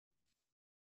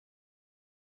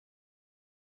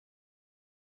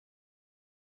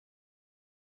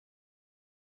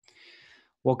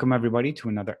Welcome, everybody, to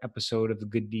another episode of the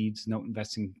Good Deeds Note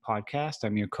Investing Podcast.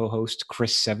 I'm your co-host,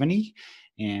 Chris Seveny,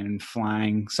 and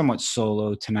flying somewhat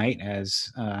solo tonight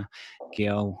as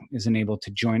Gail isn't able to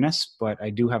join us. But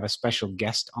I do have a special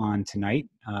guest on tonight,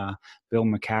 Bill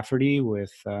McCafferty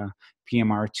with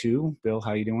PMR2. Bill,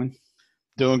 how you doing?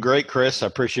 Doing great, Chris. I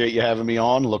appreciate you having me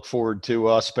on. Look forward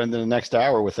to spending the next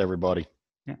hour with everybody.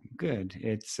 Yeah, good.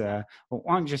 It's well,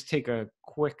 why don't you just take a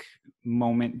quick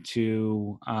moment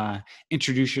to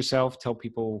introduce yourself, tell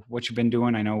people what you've been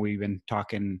doing. I know we've been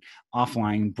talking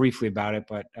offline briefly about it,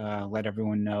 but let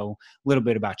everyone know a little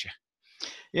bit about you.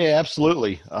 Yeah,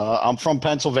 absolutely. I'm from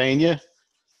Pennsylvania.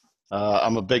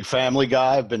 I'm a big family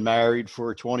guy. I've been married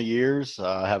for 20 years.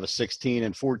 I have a 16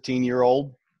 and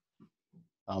 14-year-old.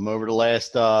 Over the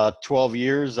last 12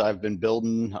 years, I've been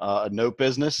building a note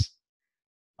business.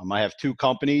 I have two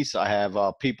companies. I have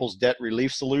People's Debt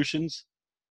Relief Solutions,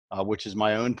 which is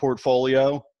my own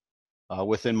portfolio.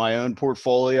 Within my own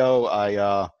portfolio,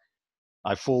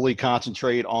 I fully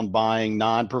concentrate on buying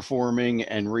non-performing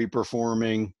and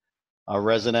reperforming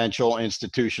residential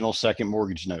institutional second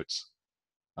mortgage notes.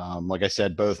 Like I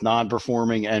said, both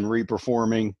non-performing and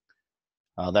reperforming.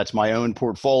 That's my own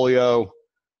portfolio.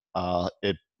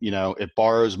 It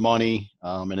borrows money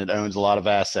and it owns a lot of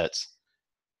assets.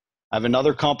 I have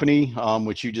another company,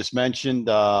 which you just mentioned,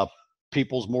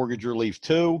 People's Mortgage Relief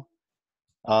 2.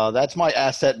 That's my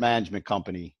asset management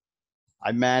company.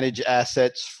 I manage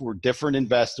assets for different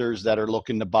investors that are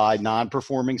looking to buy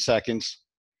non-performing seconds,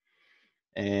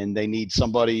 and they need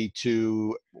somebody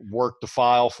to work the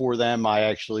file for them.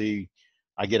 I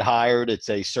get hired. It's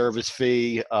a service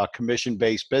fee,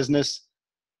 commission-based business.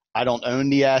 I don't own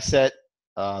the asset.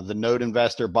 The note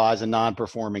investor buys a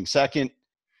non-performing second.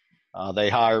 They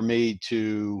hire me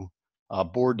to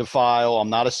board the file. I'm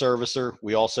not a servicer.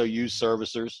 We also use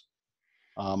servicers.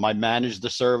 I manage the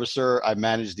servicer. I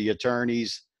manage the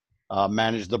attorneys,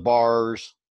 manage the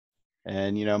borrowers.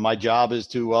 And, my job is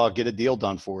to get a deal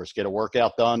done for us, get a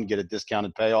workout done, get a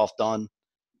discounted payoff done.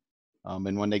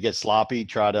 And when they get sloppy,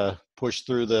 try to push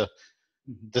through the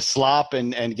slop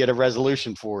and get a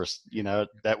resolution for us,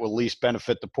 that will at least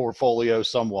benefit the portfolio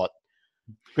somewhat.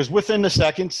 Because within the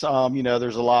seconds,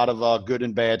 there's a lot of good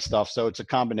and bad stuff. So it's a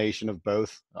combination of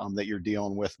both that you're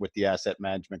dealing with the asset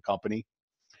management company.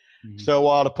 Mm-hmm.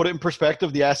 So to put it in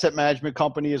perspective, the asset management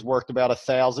company has worked about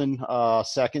 1,000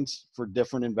 seconds for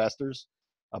different investors,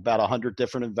 about 100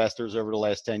 different investors over the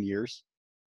last 10 years.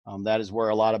 That is where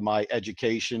a lot of my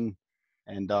education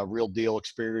and real deal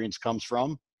experience comes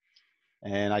from.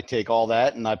 And I take all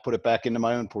that and I put it back into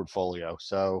my own portfolio.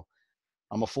 So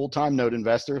I'm a full-time note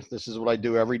investor. This is what I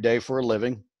do every day for a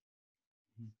living.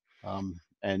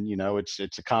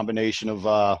 It's a combination of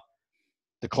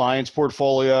the client's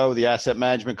portfolio, the asset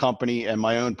management company, and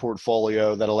my own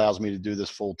portfolio that allows me to do this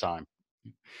full-time.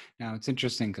 Now, it's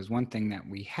interesting because one thing that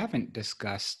we haven't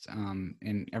discussed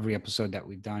in every episode that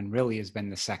we've done really has been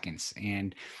the seconds.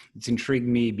 And it's intrigued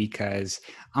me because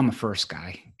I'm a first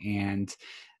guy. And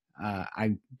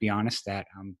I'd be honest that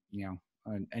I'm,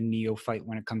 a neophyte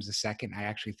when it comes to second. I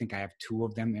actually think I have two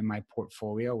of them in my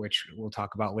portfolio, which we'll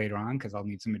talk about later on because I'll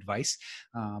need some advice.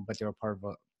 But they were part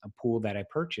of a pool that I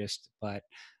purchased. But,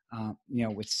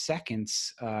 with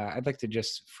seconds, I'd like to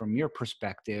just, from your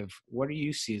perspective, what do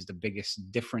you see as the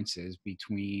biggest differences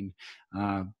between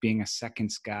being a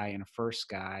seconds guy and a first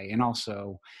guy? And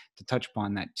also to touch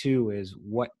upon that too is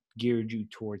what geared you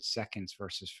towards seconds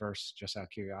versus first, just out of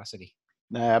curiosity?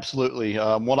 Absolutely.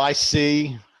 What I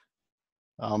see,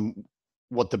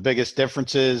 what the biggest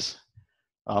difference is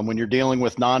when you're dealing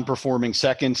with non-performing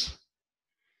seconds,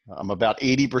 about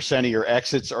 80% of your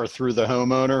exits are through the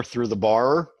homeowner, through the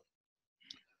borrower.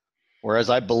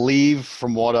 Whereas I believe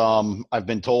from what I've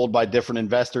been told by different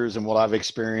investors and what I've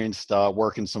experienced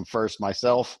working some first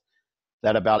myself,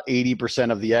 that about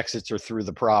 80% of the exits are through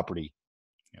the property.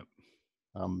 Yep.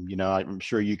 I'm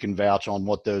sure you can vouch on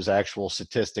what those actual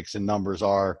statistics and numbers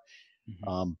are.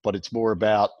 Mm-hmm. But it's more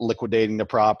about liquidating the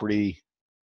property,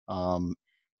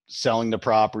 selling the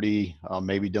property,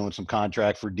 maybe doing some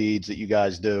contract for deeds that you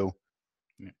guys do.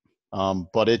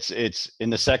 But it's in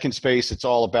the second space, it's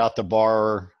all about the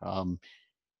borrower.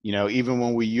 Even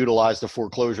when we utilize the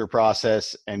foreclosure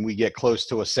process and we get close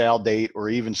to a sale date, or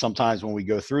even sometimes when we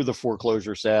go through the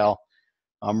foreclosure sale,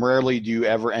 rarely do you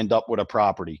ever end up with a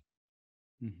property.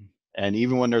 Mm-hmm. And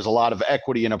even when there's a lot of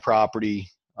equity in a property,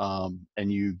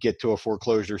 and you get to a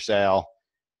foreclosure sale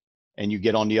and you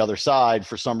get on the other side,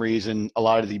 for some reason, a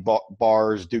lot of the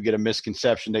borrowers do get a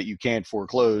misconception that you can't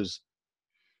foreclose.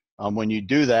 When you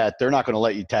do that, they're not going to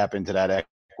let you tap into that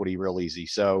equity real easy.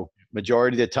 So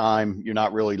majority of the time, you're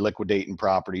not really liquidating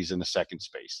properties in the second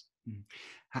space.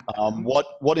 Mhm.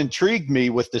 What intrigued me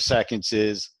with the seconds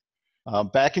is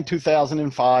back in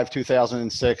 2005,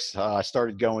 2006, I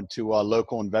started going to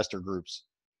local investor groups.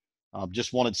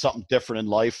 Just wanted something different in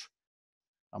life.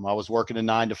 I was working a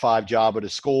 9 to 5 job at a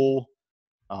school.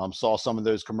 Saw some of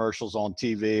those commercials on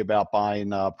TV about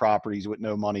buying properties with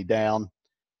no money down.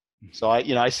 So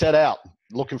I set out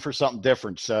looking for something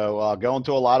different. So going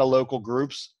to a lot of local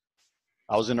groups.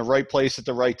 I was in the right place at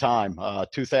the right time.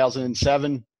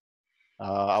 2007,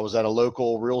 I was at a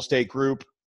local real estate group,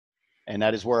 and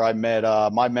that is where I met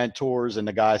my mentors and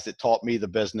the guys that taught me the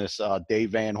business,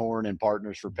 Dave Van Horn and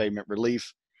Partners for Payment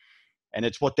Relief. And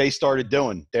it's what they started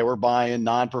doing. They were buying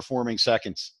non-performing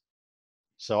seconds.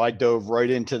 So I dove right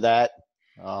into that.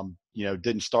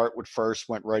 Didn't start with first,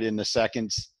 went right into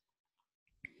seconds.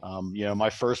 My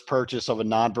first purchase of a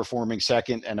non-performing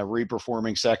second and a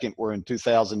reperforming second were in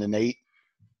 2008.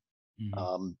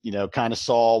 Kind of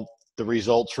saw the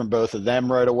results from both of them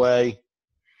right away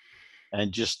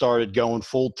and just started going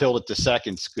full tilt at the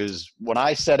seconds. Because when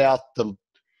I set out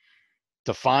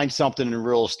to find something in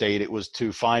real estate, it was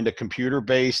to find a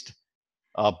computer-based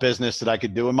business that I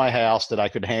could do in my house that I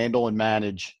could handle and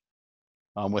manage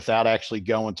without actually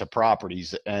going to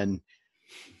properties. And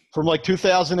from like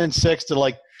 2006 to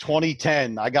like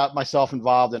 2010, I got myself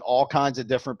involved in all kinds of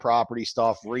different property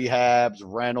stuff, rehabs,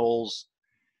 rentals.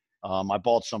 I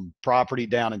bought some property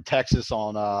down in Texas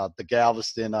on the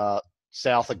Galveston,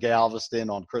 south of Galveston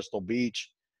on Crystal Beach.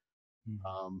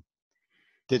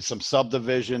 Did some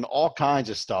subdivision, all kinds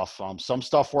of stuff. Some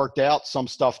stuff worked out, some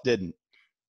stuff didn't.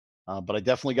 But I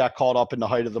definitely got caught up in the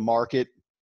height of the market.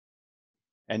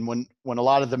 And when a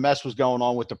lot of the mess was going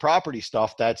on with the property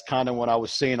stuff, that's kind of when I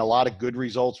was seeing a lot of good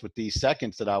results with these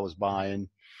seconds that I was buying.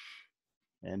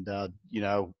 And,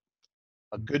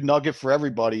 a good nugget for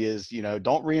everybody is,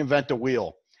 don't reinvent the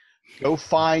wheel. Go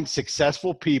find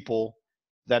successful people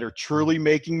that are truly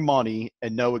making money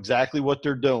and know exactly what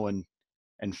they're doing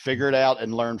and figure it out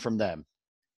and learn from them.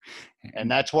 And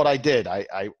that's what I did.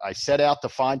 I set out to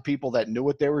find people that knew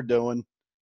what they were doing.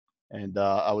 And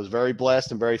I was very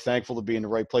blessed and very thankful to be in the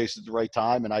right place at the right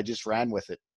time. And I just ran with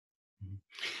it.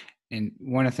 And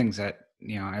one of the things that,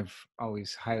 I've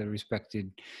always highly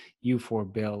respected you for,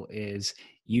 Bill, is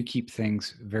you keep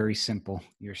things very simple.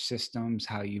 Your systems,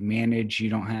 how you manage, you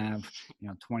don't have,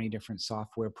 20 different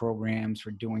software programs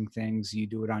for doing things. You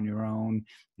do it on your own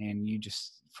and you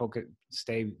just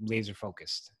stay laser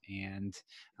focused. And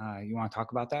you want to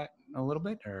talk about that a little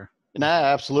bit or? Nah,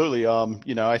 absolutely.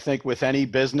 I think with any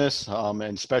business, and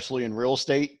especially in real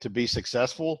estate, to be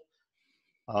successful,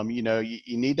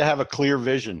 you need to have a clear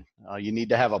vision. You need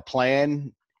to have a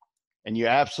plan, and you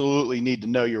absolutely need to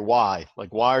know your why.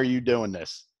 Like, why are you doing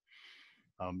this?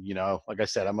 Like I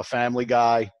said, I'm a family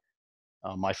guy.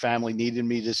 My family needed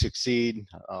me to succeed.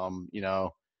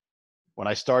 When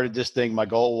I started this thing, my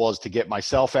goal was to get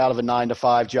myself out of a 9 to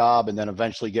 5 job and then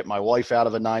eventually get my wife out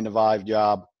of a 9 to 5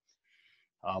 job.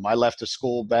 I left the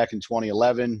school back in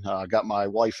 2011. Got my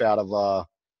wife out of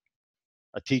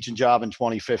a teaching job in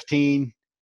 2015.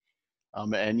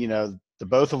 And the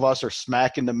both of us are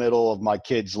smack in the middle of my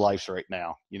kids' lives right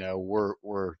now.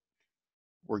 We're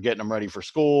getting them ready for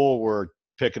school. We're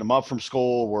picking them up from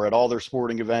school. We're at all their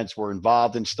sporting events. We're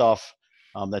involved in stuff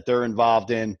that they're involved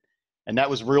in. And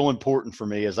that was real important for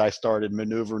me as I started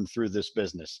maneuvering through this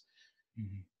business.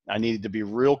 Mm-hmm. I needed to be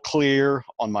real clear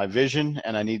on my vision,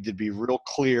 and I needed to be real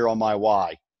clear on my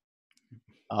why.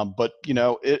 But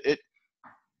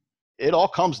it all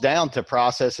comes down to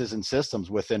processes and systems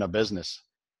within a business.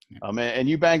 And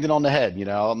you banged it on the head.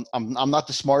 I'm not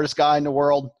the smartest guy in the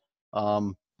world,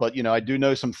 but I do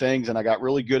know some things, and I got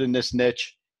really good in this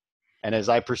niche. And as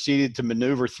I proceeded to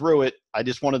maneuver through it, I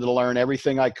just wanted to learn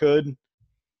everything I could.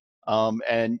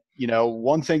 And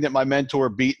one thing that my mentor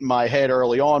beat in my head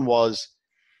early on was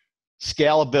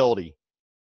scalability.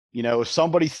 If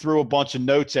somebody threw a bunch of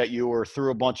notes at you or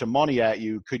threw a bunch of money at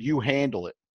you, could you handle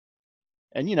it?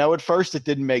 And, at first it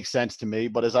didn't make sense to me,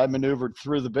 but as I maneuvered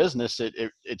through the business,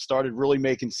 it started really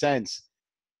making sense.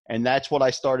 And that's what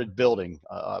I started building.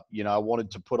 I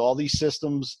wanted to put all these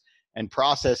systems and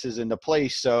processes into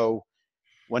place. So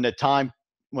when the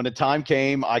time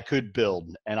came, I could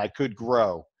build and I could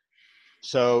grow.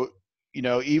 So,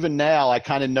 even now I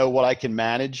kind of know what I can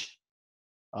manage.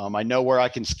 I know where I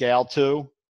can scale to.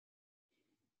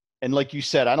 And like you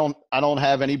said, I don't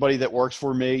have anybody that works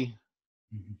for me.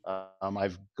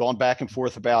 I've gone back and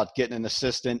forth about getting an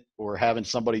assistant or having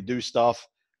somebody do stuff.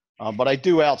 But I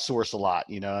do outsource a lot.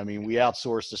 We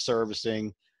outsource the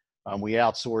servicing. We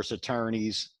outsource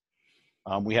attorneys.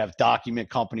 We have document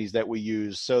companies that we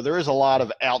use. So there is a lot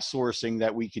of outsourcing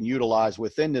that we can utilize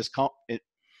within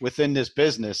within this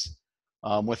business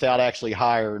without actually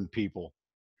hiring people.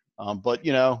 But,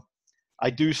 I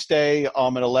do stay at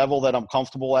a level that I'm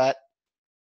comfortable at.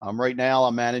 Right now,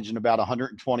 I'm managing about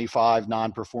 125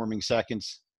 non-performing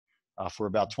seconds for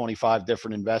about 25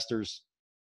 different investors.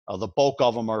 The bulk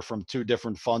of them are from 2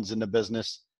 different funds in the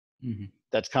business. Mm-hmm.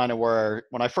 That's kind of where,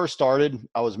 when I first started,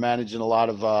 I was managing a lot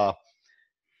of, a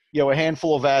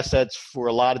handful of assets for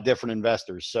a lot of different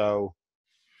investors. So,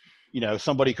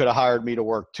 somebody could have hired me to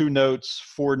work 2 notes,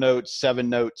 4 notes, 7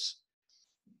 notes.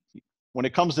 When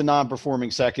it comes to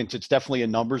non-performing seconds, it's definitely a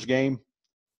numbers game.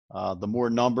 The more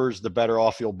numbers, the better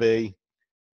off you'll be,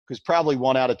 because probably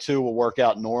 1 out of 2 will work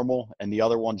out normal and the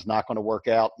other one's not going to work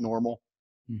out normal.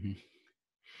 Mm-hmm.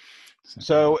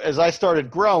 So as I started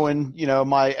growing,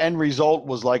 my end result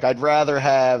was like, I'd rather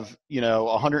have,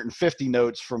 150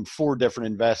 notes from 4 different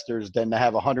investors than to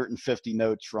have 150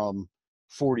 notes from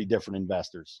 40 different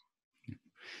investors.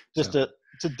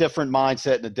 It's a different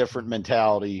mindset and a different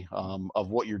mentality of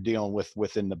what you're dealing with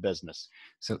within the business.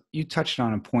 So you touched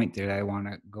on a point there that I want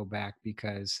to go back,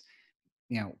 because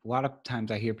a lot of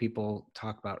times I hear people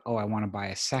talk about, oh, I want to buy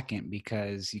a second,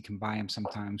 because you can buy them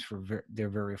sometimes they're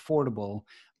very affordable.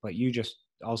 But you just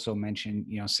also mentioned,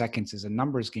 seconds is a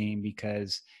numbers game,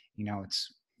 because,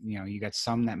 it's, you got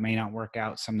some that may not work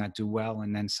out, some that do well,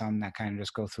 and then some that kind of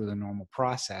just go through the normal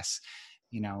process.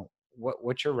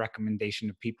 What's your recommendation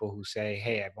to people who say,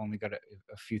 hey, I've only got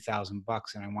a few $1,000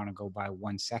 and I want to go buy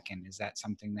 1 second? Is that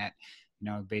something that,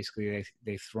 basically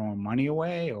they throwing money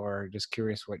away, or just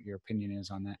curious what your opinion is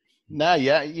on that? Nah,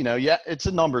 yeah, it's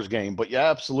a numbers game, but you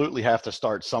absolutely have to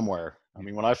start somewhere. I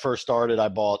mean, when I first started, I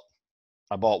bought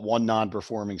 1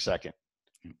 non-performing second,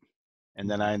 and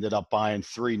then I ended up buying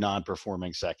 3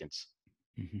 non-performing seconds.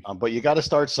 Mm-hmm. But you got to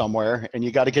start somewhere, and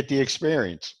you got to get the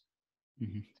experience.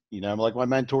 Mm-hmm. Like my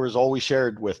mentors always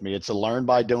shared with me, it's a learn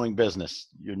by doing business.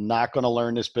 You're not going to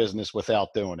learn this business without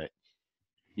doing it.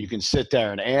 You can sit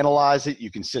there and analyze it. You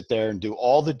can sit there and do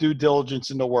all the due diligence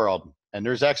in the world. And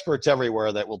there's experts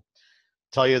everywhere that will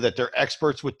tell you that they're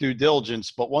experts with due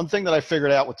diligence. But one thing that I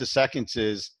figured out with the seconds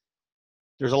is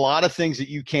there's a lot of things that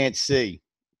you can't see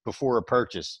before a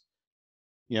purchase.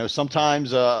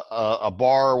 Sometimes a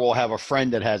borrower will have a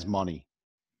friend that has money,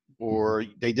 or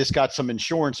they just got some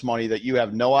insurance money that you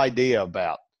have no idea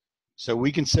about. So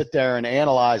we can sit there and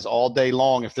analyze all day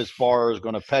long if this borrower is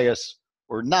going to pay us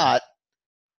or not,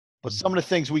 but some of the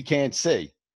things we can't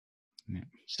see. Yeah.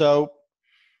 So,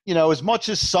 as much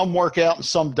as some work out and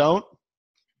some don't,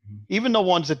 even the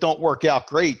ones that don't work out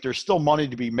great, there's still money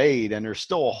to be made, and there's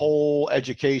still a whole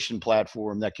education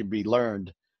platform that can be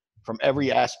learned from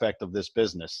every aspect of this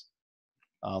business.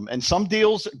 And some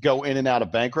deals go in and out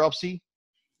of bankruptcy.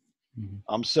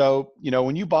 Mm-hmm. So,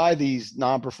 when you buy these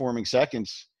non-performing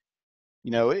seconds,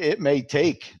 it may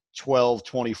take 12,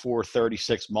 24,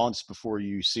 36 months before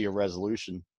you see a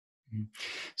resolution.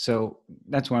 So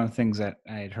that's one of the things that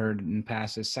I had heard in the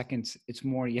past is seconds. It's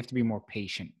more, you have to be more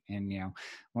patient. And,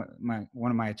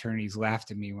 one of my attorneys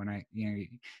laughed at me when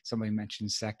somebody mentioned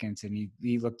seconds, and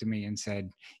he looked at me and said,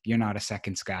 you're not a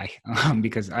seconds guy.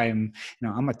 Because I am,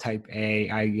 I'm a type A.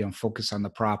 I, focus on the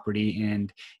property,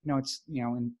 and, it's,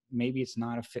 and maybe it's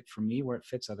not a fit for me where it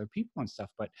fits other people and stuff,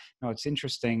 but it's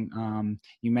interesting.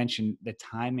 You mentioned the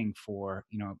timing for,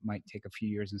 it might take a few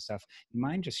years and stuff. You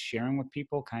mind just sharing with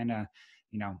people kind of,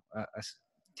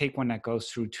 take one that goes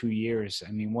through 2 years?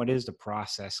 I mean, what is the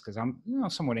process? Because I'm,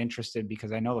 somewhat interested,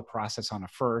 because I know the process on a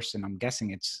first, and I'm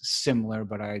guessing it's similar,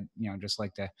 but I, just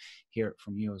like to hear it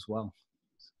from you as well.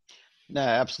 No,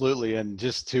 absolutely. And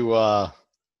just to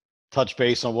touch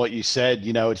base on what you said,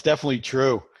 it's definitely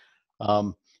true.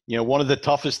 One of the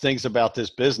toughest things about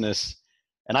this business,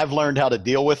 and I've learned how to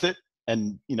deal with it.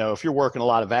 And, if you're working a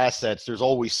lot of assets, there's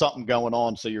always something going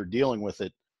on, so you're dealing with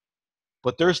it.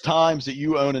 But there's times that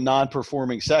you own a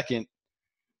non-performing second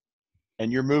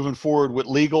and you're moving forward with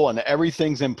legal and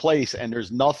everything's in place, and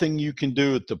there's nothing you can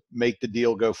do to make the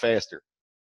deal go faster.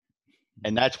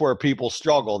 And that's where people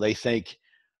struggle. They think,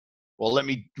 well, let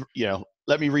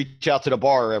me reach out to the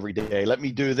bar every day. Let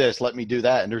me do this, let me do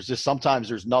that. And sometimes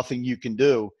there's nothing you can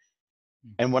do.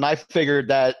 And when I figured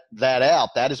that out,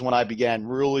 that is when I began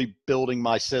really building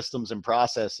my systems and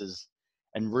processes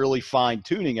and really fine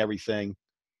tuning everything.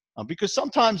 Because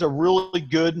sometimes a really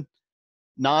good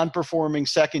non-performing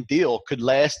second deal could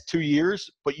last 2 years,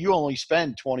 but you only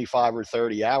spend 25 or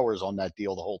 30 hours on that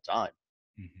deal the whole time.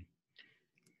 Mm-hmm.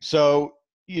 So,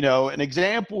 an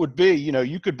example would be,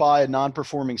 you could buy a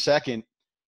non-performing second.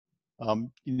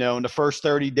 In the first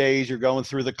 30 days, you're going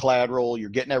through the collateral,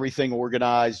 you're getting everything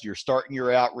organized, you're starting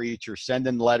your outreach, you're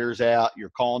sending letters out,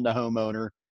 you're calling the homeowner.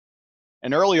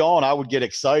 And early on, I would get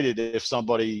excited if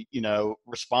somebody,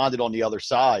 responded on the other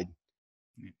side.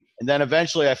 And then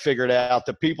eventually I figured out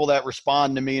the people that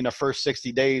respond to me in the first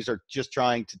 60 days are just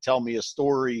trying to tell me a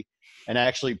story and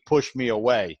actually push me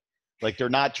away. Like, they're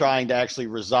not trying to actually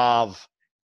resolve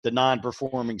the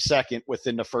non-performing second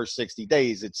within the first 60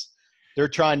 days. They're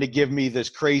trying to give me this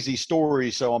crazy story,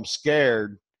 so I'm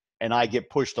scared and I get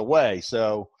pushed away.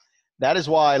 So that is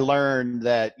why I learned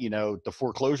that, the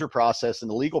foreclosure process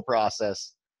and the legal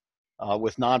process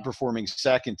with non-performing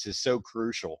seconds is so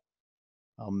crucial.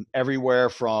 Everywhere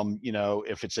from,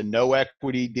 if it's a no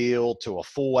equity deal to a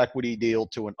full equity deal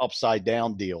to an upside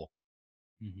down deal.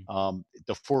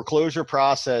 The foreclosure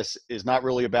process is not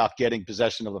really about getting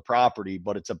possession of the property,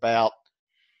 but it's about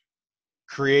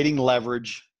creating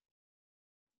leverage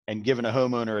and giving a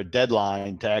homeowner a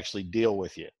deadline to actually deal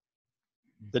with you.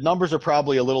 The numbers are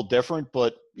probably a little different,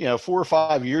 but 4 or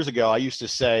 5 years ago, I used to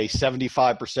say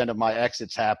 75% of my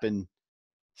exits happen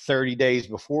 30 days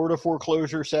before the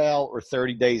foreclosure sale or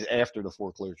 30 days after the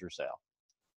foreclosure sale.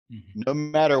 No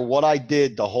matter what I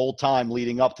did the whole time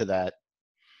leading up to that,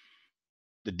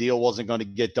 the deal wasn't going to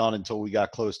get done until we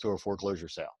got close to a foreclosure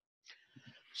sale.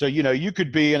 So, you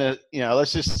could be in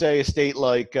let's just say a state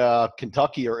like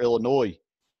Kentucky or Illinois.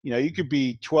 You could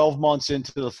be 12 months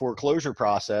into the foreclosure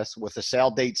process with a sale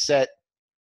date set,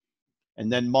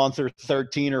 and then month or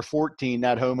 13 or 14,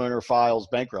 that homeowner files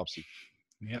bankruptcy.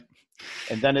 Yep.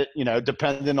 And then it,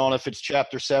 depending on if it's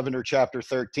Chapter 7 or Chapter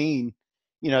 13,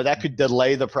 that could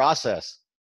delay the process.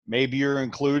 Maybe you're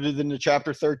included in the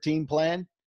Chapter 13 plan.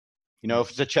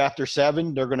 If it's a Chapter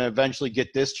 7, they're going to eventually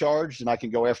get discharged, and I can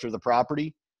go after the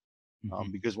property.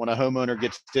 Because when a homeowner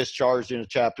gets discharged in a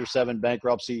Chapter 7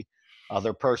 bankruptcy,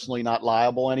 they're personally not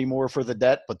liable anymore for the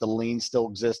debt, but the lien still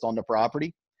exists on the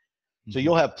property. So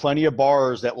you'll have plenty of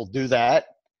borrowers that will do that.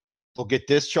 They'll get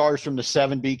discharged from the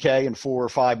 7 BK in 4 or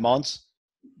 5 months.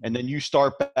 And then you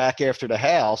start back after the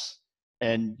house.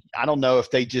 And I don't know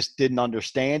if they just didn't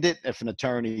understand it, if an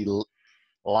attorney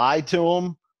lied to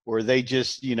them, or they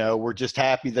just, were just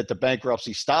happy that the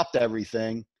bankruptcy stopped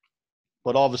everything.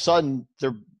 But all of a sudden,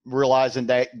 they're realizing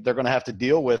that they're going to have to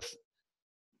deal with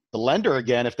the lender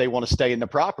again if they want to stay in the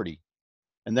property.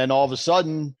 And then all of a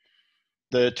sudden,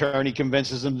 the attorney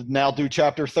convinces them to now do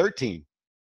Chapter 13.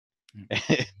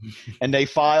 And they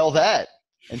file that,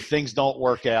 and things don't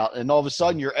work out. And all of a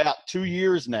sudden, you're out 2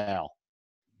 years now.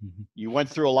 You went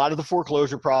through a lot of the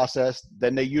foreclosure process.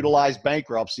 Then they utilize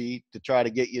bankruptcy to try to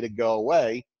get you to go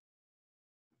away.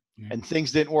 And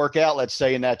things didn't work out, let's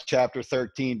say, in that Chapter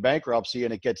 13 bankruptcy,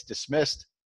 and it gets dismissed.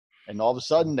 And all of a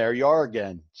sudden, there you are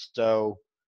again. So,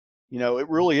 it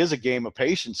really is a game of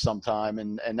patience sometime.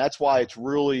 And that's why it's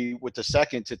really, with the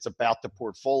seconds, it's about the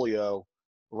portfolio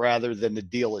rather than the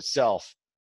deal itself.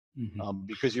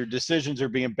 Because your decisions are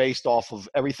being based off of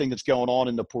everything that's going on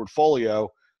in the portfolio.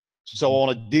 So on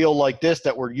a deal like this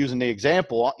that we're using the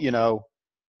example,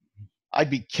 I'd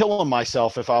be killing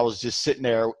myself if I was just sitting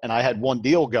there and I had one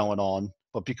deal going on.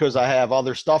 But because I have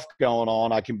other stuff going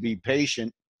on, I can be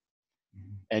patient.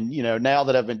 And, now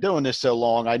that I've been doing this so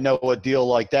long, I know a deal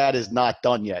like that is not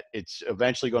done yet. It's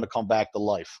eventually going to come back to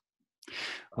life.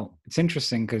 Well, it's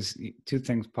interesting because 2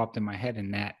 things popped in my head in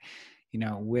that,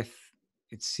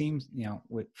 it seems,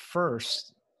 with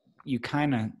first, you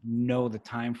kind of know the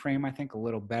time frame, I think, a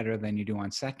little better than you do on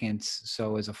seconds.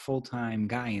 So as a full-time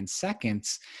guy in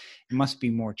seconds, it must be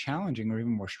more challenging or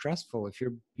even more stressful if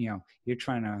you're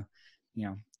trying to,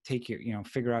 take your,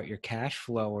 figure out your cash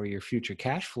flow or your future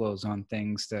cash flows on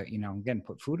things that, again,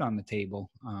 put food on the table.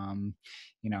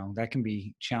 That can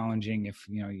be challenging if,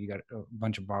 you got a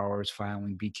bunch of borrowers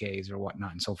filing BKs or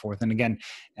whatnot and so forth. And again,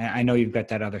 I know you've got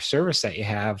that other service that you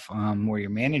have where you're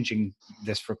managing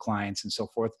this for clients and so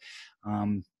forth.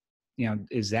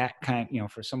 Is that kind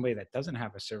of, for somebody that doesn't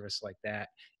have a service like that,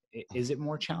 is it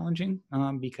more challenging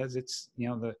because it's,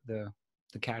 the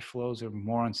cash flows are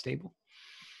more unstable?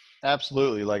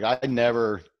 Absolutely. Like, I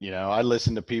never, I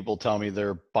listen to people tell me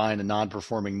they're buying a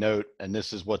non-performing note and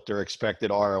this is what their expected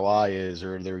ROI is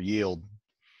or their yield.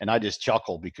 And I just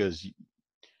chuckle because,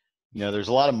 there's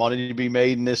a lot of money to be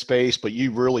made in this space, but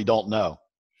you really don't know.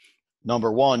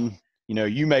 Number one,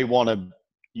 you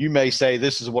may say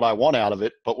this is what I want out of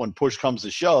it, but when push comes to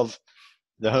shove,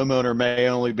 the homeowner may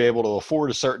only be able to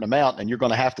afford a certain amount, and you're going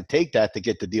to have to take that to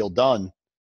get the deal done.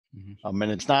 And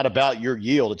it's not about your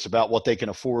yield. It's about what they can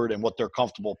afford and what they're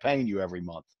comfortable paying you every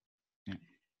month.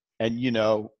 And,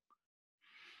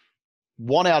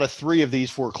 1 out of 3 of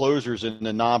these foreclosures in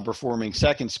the non-performing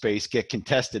second space get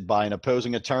contested by an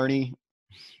opposing attorney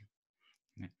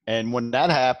And when that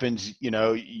happens,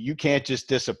 you can't just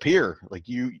disappear. Like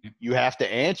you have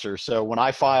to answer. So when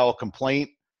I file a complaint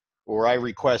or I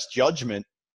request judgment,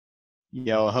 a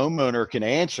homeowner can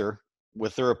answer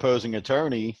with their opposing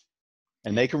attorney,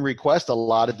 and they can request a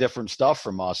lot of different stuff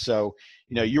from us. So,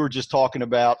 you were just talking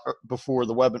about before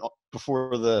the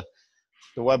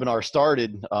webinar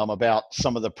started, about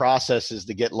some of the processes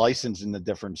to get licensed in the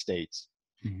different states.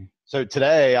 Mm-hmm. So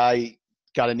today I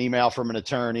got an email from an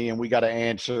attorney, and we got to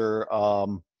answer,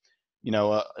 an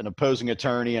opposing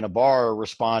attorney and a borrower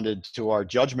responded to our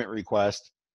judgment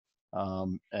request.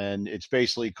 And it's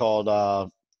basically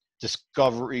called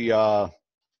discovery.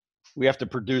 We have to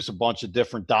produce a bunch of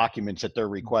different documents that they're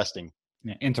requesting.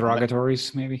 Yeah,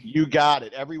 interrogatories, maybe. You got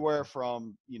it. Everywhere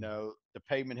from, the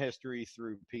payment history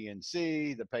through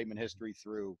PNC, the payment history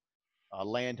through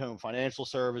Land Home Financial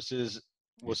Services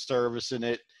was servicing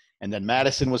it. And then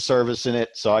Madison was servicing it.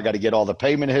 So I got to get all the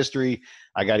payment history.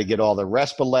 I got to get all the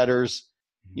RESPA letters.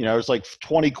 It's like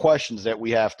 20 questions that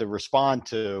we have to respond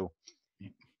to.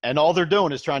 And all they're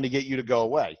doing is trying to get you to go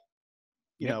away.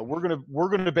 We're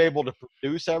going to be able to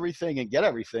produce everything and get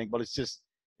everything, but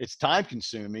it's time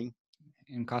consuming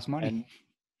and costs money. And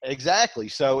exactly.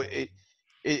 So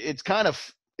it's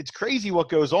crazy what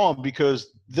goes on,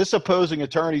 because this opposing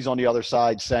attorney's on the other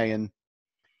side saying,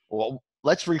 well,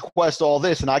 let's request all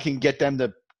this and I can get them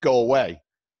to go away.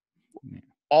 Yeah.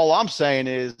 All I'm saying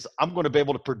is I'm going to be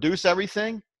able to produce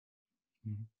everything,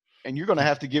 and you're going to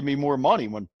have to give me more money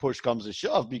when push comes to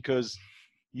shove, because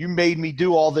you made me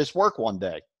do all this work one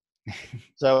day.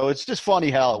 So it's just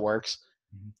funny how it works.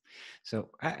 So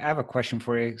I have a question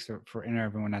for you, for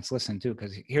everyone that's listening too,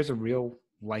 because here's a real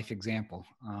life example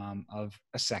of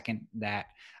a second that,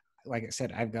 like I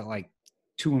said, I've got like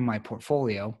 2 in my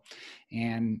portfolio,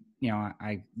 and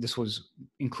this was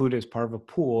included as part of a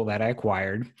pool that I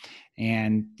acquired,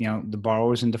 and the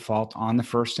borrower's in default on the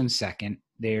first and second.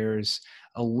 There's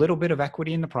a little bit of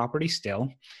equity in the property still.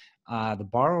 The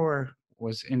borrower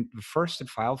was in first had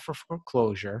filed for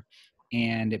foreclosure,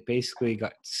 and it basically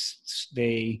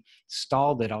they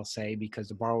stalled it, I'll say, because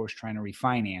the borrower was trying to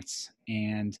refinance,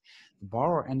 and the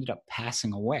borrower ended up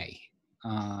passing away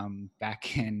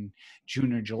back in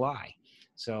June or July.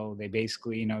 So they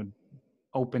basically,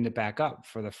 opened it back up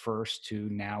for the first to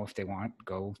now, if they want,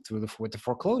 go through with the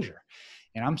foreclosure.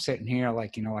 And I'm sitting here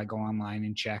like, I go online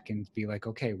and check and be like,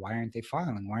 okay, why aren't they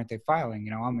filing? Why aren't they filing?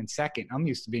 I'm in second. I'm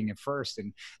used to being in first.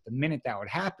 And the minute that would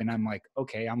happen, I'm like,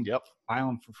 okay, I'm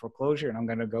filing for foreclosure, and I'm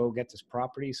going to go get this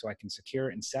property so I can secure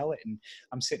it and sell it. And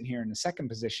I'm sitting here in the second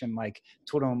position, like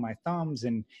twiddling my thumbs,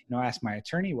 and, ask my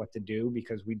attorney what to do,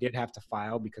 because we did have to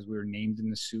file because we were named in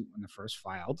the suit when the first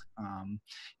filed,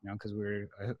 because we were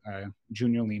a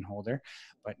junior lien holder.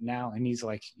 But now, and he's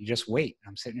like, you just wait.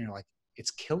 I'm sitting here like,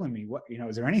 it's killing me. What,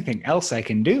 is there anything else I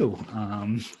can do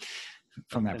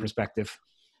from that perspective?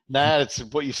 Nah, it's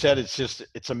what you said.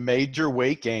 It's a major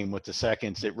weight game with the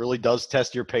seconds. It really does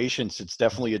test your patience. It's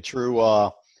definitely a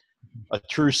true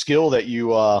skill that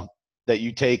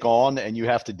you take on and you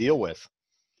have to deal with.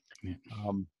 Yeah.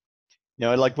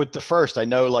 Like with the first, I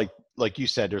know, like you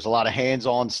said, there's a lot of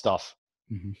hands-on stuff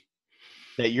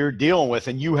that you're dealing with,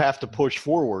 and you have to push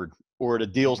forward, or the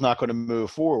deal's not going to move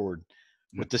forward.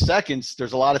 With the seconds,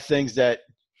 there's a lot of things that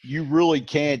you really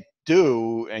can't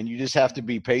do, and you just have to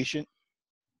be patient.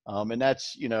 And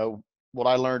that's, what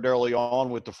I learned early on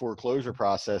with the foreclosure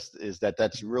process is that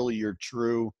that's really your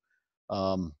true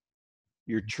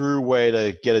way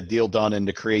to get a deal done and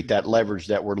to create that leverage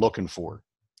that we're looking for.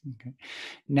 Okay.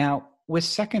 Now with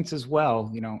seconds as well,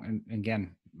 and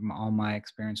again, all my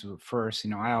experience with first,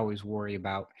 I always worry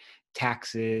about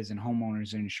taxes and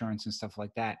homeowners insurance and stuff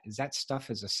like that. Is that stuff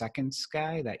as a seconds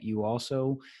guy that you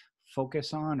also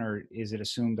focus on, or is it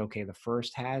assumed, okay, the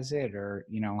first has it, or,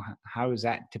 how is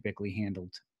that typically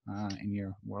handled in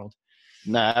your world?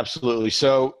 Nah, absolutely.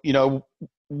 So,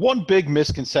 one big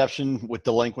misconception with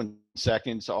delinquent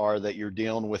seconds are that you're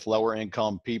dealing with lower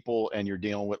income people and you're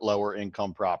dealing with lower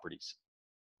income properties.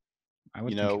 I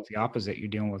would think it's the opposite. You're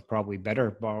dealing with probably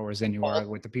better borrowers than you are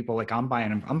with the people like I'm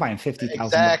buying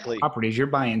 $50,000 properties. You're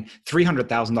buying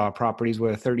 $300,000 properties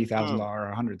with a $30,000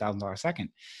 or $100,000 second.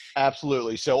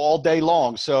 Absolutely. So all day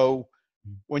long. So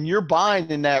when you're buying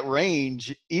in that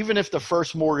range, even if the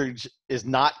first mortgage is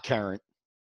not current,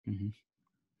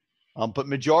 but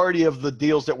majority of the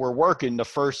deals that we're working, the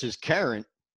first is current.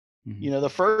 The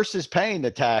first is paying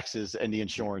the taxes and the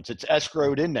insurance. It's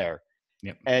escrowed in there.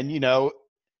 Yep. And,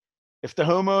 if the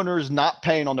homeowner is not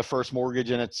paying on the first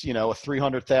mortgage and it's, a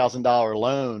 $300,000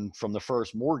 loan from the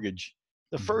first mortgage,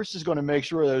 the first is going to make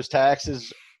sure those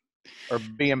taxes are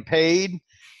being paid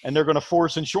and they're going to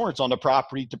force insurance on the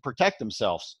property to protect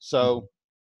themselves. So,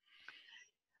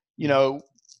 you know,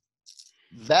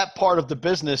 that part of the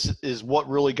business is what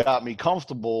really got me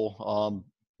comfortable,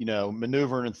 you know,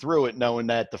 maneuvering through it, knowing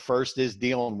that the first is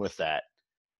dealing with that.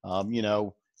 You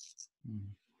know,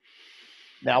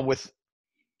 now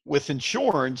with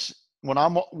insurance, when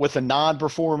I'm with a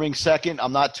non-performing second,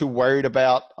 I'm not too worried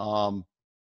about,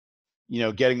 you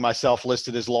know, getting myself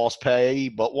listed as lost pay.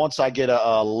 But once I get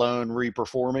a loan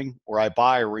reperforming, or I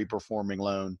buy a reperforming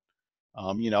loan,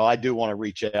 you know, I do want to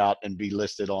reach out and be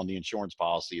listed on the insurance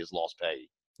policy as lost pay.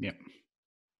 Yep.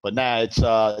 But now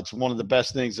it's one of the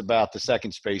best things about the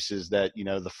second space is that, you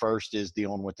know, the first is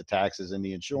dealing with the taxes and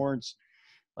the insurance.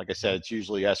 Like I said, it's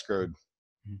usually escrowed.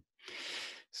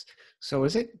 So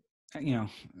is it, you know,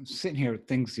 I'm sitting here with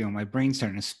things, you know, my brain's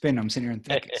starting to spin. I'm sitting here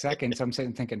in seconds. I'm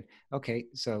sitting thinking, okay,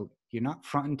 so you're not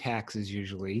fronting taxes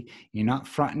usually. You're not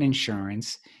fronting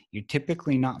insurance. You're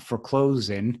typically not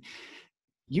foreclosing.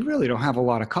 You really don't have a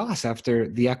lot of costs after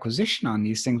the acquisition on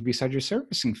these things besides your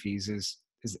servicing fees.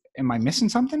 Am I missing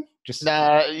something? Just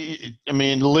Nah, I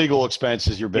mean, the legal expense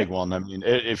is your big Yep. one. I mean,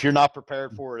 if you're not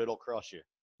prepared for it, it'll crush you.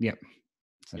 Yep.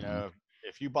 So, You know,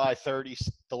 if you buy 30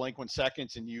 delinquent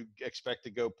seconds and you expect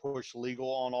to go push legal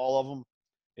on all of them,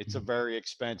 it's a very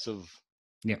expensive.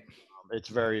 Yep. It's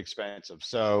very expensive.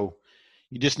 So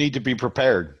you just need to be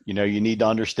prepared. You know, you need to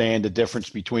understand the difference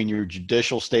between your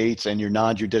judicial states and your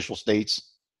non-judicial states.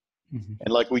 And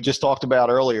like we just talked about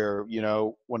earlier, you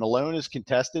know, when a loan is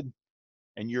contested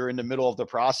and you're in the middle of the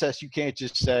process, you can't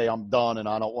just say, I'm done and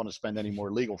I don't want to spend any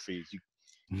more legal fees.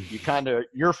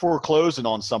 You're foreclosing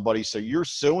on somebody. So you're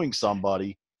suing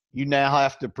somebody. You now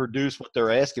have to produce what they're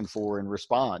asking for and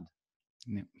respond.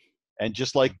 Yep. And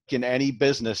just like in any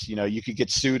business, you know, you could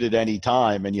get sued at any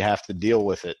time and you have to deal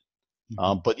with it.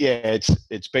 But yeah,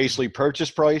 it's basically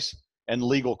purchase price and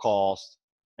legal cost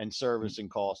and servicing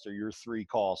cost are your three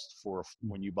costs for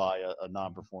when you buy a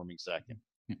non-performing second.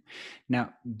 Now,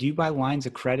 do you buy lines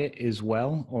of credit as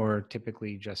well, or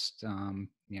typically just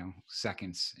you know,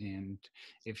 seconds? And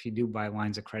if you do buy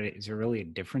lines of credit, is there really a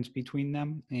difference between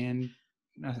them and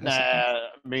a Nah, second? I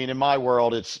mean, in my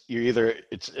world, it's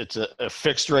a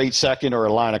fixed rate second or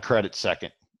a line of credit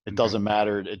second. It doesn't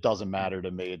matter. It doesn't matter to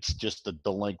me. It's just a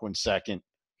delinquent second.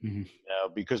 You know,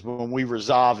 because when we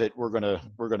resolve it, we're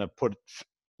gonna put,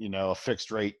 you know, a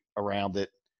fixed rate around it.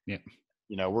 Yep.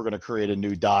 You know, we're gonna create a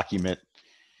new document.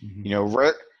 You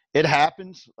know, it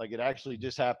happens. Like it actually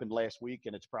just happened last week,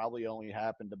 and it's probably only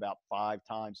happened about 5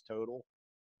 times total.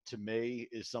 To me,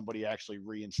 is somebody actually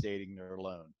reinstating their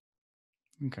loan.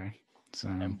 Okay. So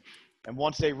And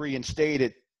once they reinstate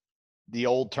it, the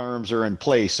old terms are in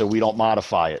place, so we don't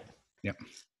modify it. Yep.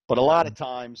 But a lot of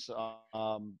times,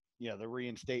 you know, the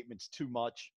reinstatement's too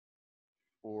much,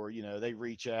 or, you know, they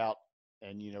reach out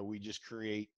and, you know, we just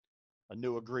create a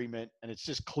new agreement and it's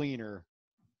just cleaner.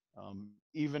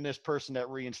 Even this person that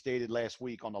reinstated last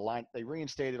week on the line, they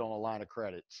reinstated on a line of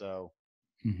credit. So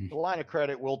the line of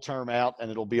credit will term out and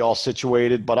it'll be all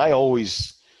situated. But I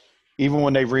always, even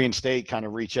when they reinstate, kind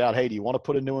of reach out. Hey, do you want to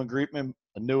put a new agreement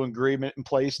in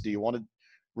place? Do you want to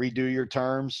redo your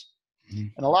terms?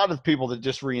 And a lot of the people that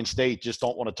just reinstate just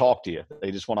don't want to talk to you.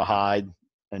 They just want to hide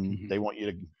and they want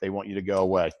you to go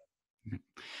away.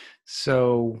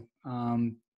 So,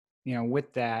 you know,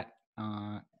 with that,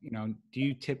 you know, do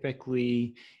you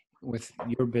typically, with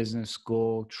your business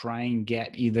goal, try and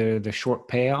get either the short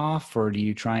payoff, or do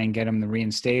you try and get them to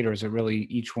reinstate, or is it really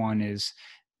each one is?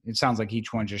 It sounds like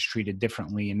each one just treated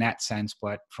differently in that sense,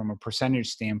 but from a percentage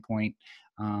standpoint,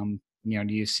 you know,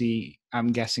 do you see, I'm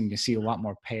guessing you see a lot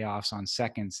more payoffs on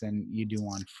seconds than you do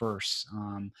on firsts.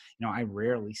 You know, I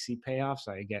rarely see payoffs.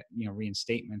 I get, you know,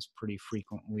 reinstatements pretty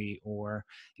frequently, or,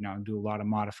 you know, do a lot of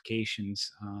modifications,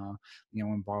 you know,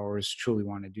 when borrowers truly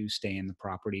want to do stay in the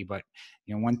property. But,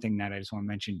 you know, one thing that I just want to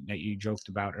mention that you joked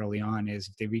about early on is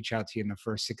if they reach out to you in the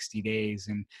first 60 days,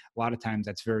 and a lot of times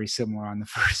that's very similar on the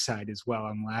first side as well.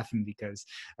 I'm laughing because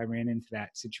I ran into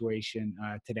that situation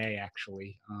today,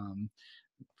 actually.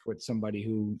 With somebody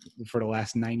who for the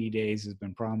last 90 days has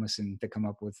been promising to come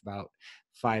up with about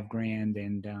 $5,000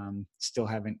 and still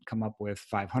haven't come up with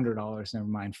 $500, never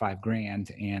mind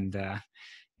 $5,000. And,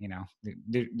 you know,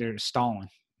 they're stalling.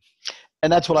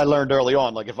 And that's what I learned early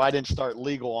on. Like if I didn't start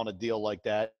legal on a deal like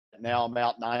that, now I'm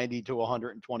out 90 to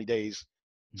 120 days,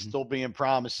 still being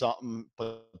promised something,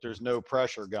 but there's no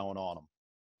pressure going on them.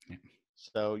 Yeah.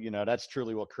 So, you know, that's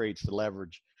truly what creates the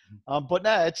leverage. But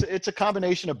nah, it's a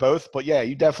combination of both. But yeah,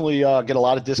 you definitely get a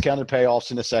lot of discounted payoffs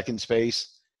in the second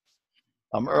space.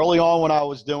 Early on when I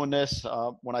was doing this,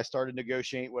 when I started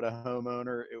negotiating with a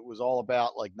homeowner, it was all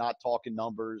about like not talking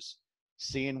numbers,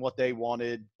 seeing what they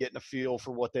wanted, getting a feel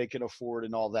for what they can afford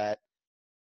and all that.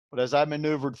 But as I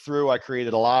maneuvered through, I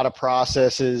created a lot of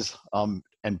processes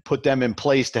and put them in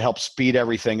place to help speed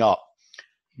everything up.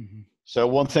 Mm-hmm. So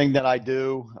one thing that I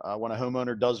do when a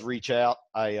homeowner does reach out,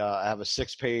 I have a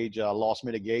 6-page loss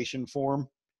mitigation form,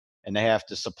 and they have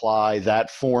to supply that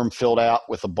form filled out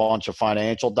with a bunch of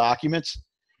financial documents.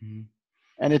 Mm-hmm.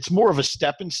 And it's more of a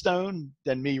stepping stone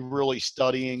than me really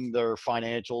studying their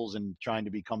financials and trying to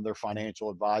become their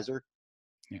financial advisor.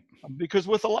 Yeah. Because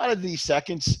with a lot of these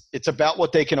seconds, it's about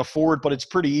what they can afford, but it's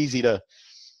pretty easy to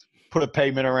put a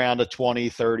payment around a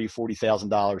 $20,000, $30,000,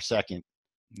 $40,000 second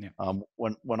Yeah.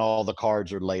 when all the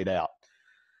cards are laid out.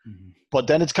 Mm-hmm. But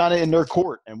then it's kind of in their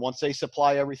court. And once they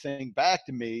supply everything back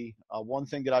to me, one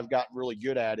thing that I've gotten really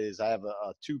good at is I have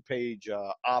a 2-page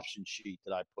option sheet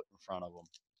that I put in front of them.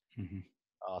 Mm-hmm.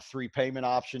 3 payment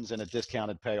options and a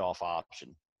discounted payoff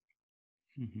option.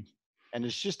 Mm-hmm. And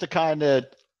it's just just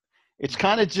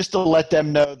to let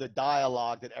them know the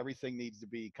dialogue that everything needs to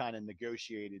be kind of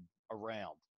negotiated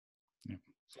around. Yeah.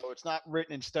 So it's not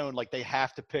written in stone, like they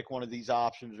have to pick one of these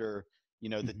options, or, the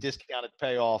Mm-hmm. discounted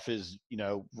payoff is,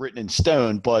 written in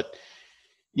stone. But,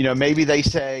 maybe they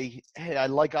say, hey, I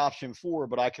like option 4,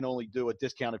 but I can only do a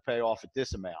discounted payoff at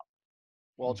this amount.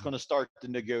 Well, it's going to start the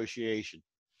negotiation.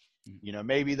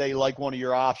 Maybe they like one of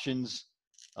your options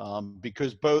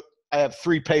because I have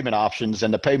 3 payment options,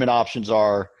 and the payment options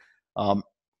are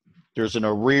there's an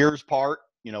arrears part,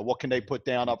 what can they put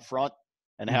down up front,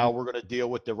 and how we're going to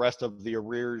deal with the rest of the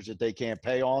arrears that they can't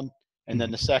pay on. And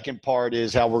then the second part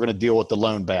is how we're going to deal with the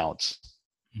loan balance.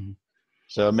 Mm-hmm.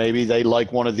 So maybe they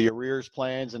like one of the arrears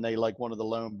plans and they like one of the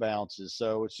loan balances.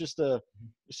 So it's just a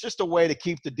way to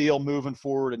keep the deal moving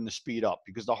forward and to speed up,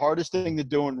 because the hardest thing to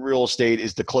do in real estate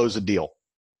is to close a deal.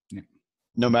 Yeah.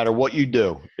 No matter what you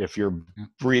do, if you're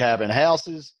rehabbing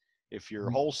houses, if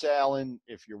you're wholesaling,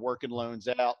 if you're working loans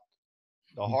out,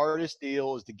 the hardest thing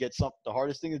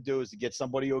to do is to get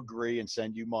somebody to agree and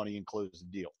send you money and close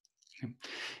the deal.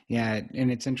 Yeah. And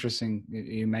it's interesting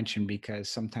you mentioned, because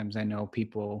sometimes I know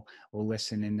people will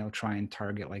listen and they'll try and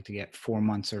target like to get 4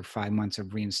 months or 5 months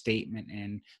of reinstatement.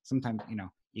 And sometimes,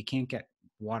 you can't get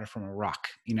water from a rock,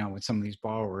 with some of these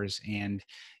borrowers. And,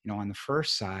 on the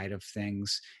first side of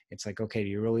things, it's like, okay, do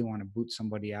you really want to boot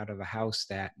somebody out of a house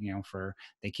that,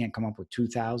 they can't come up with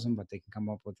 2,000, but they can come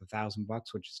up with $1,000,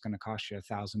 which is going to cost you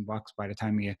 $1,000 by the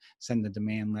time you send the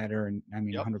demand letter, and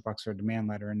 $100 for a demand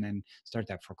letter, and then start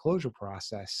that foreclosure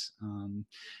process.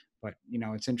 But,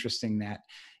 it's interesting that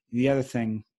the other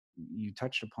thing you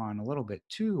touched upon a little bit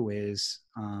too is,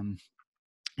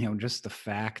 just the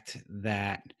fact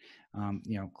that,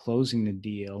 closing the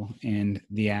deal and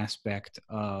the aspect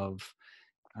of,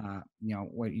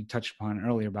 what you touched upon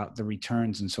earlier about the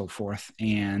returns and so forth.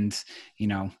 And,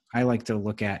 I like to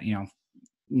look at,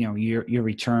 your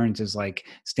returns is like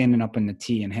standing up in the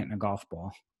tee and hitting a golf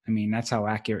ball. That's how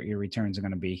accurate your returns are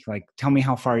going to be. Like, tell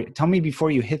me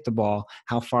before you hit the ball,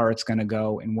 how far it's going to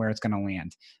go and where it's going to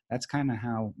land. That's kind of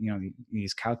how,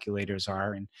 these calculators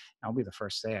are. And I'll be the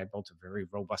first to say I built a very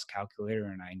robust calculator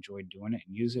and I enjoyed doing it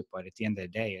and use it. But at the end of the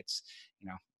day, it's,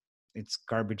 it's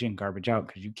garbage in, garbage out,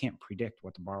 because you can't predict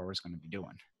what the borrower is going to be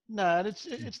doing. No, it's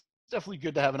definitely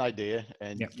good to have an idea.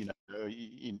 And,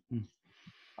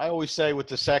 I always say with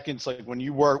the seconds, like when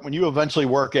you eventually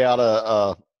work out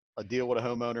a deal with a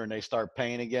homeowner and they start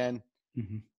paying again,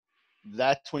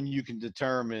 that's when you can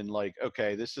determine, like,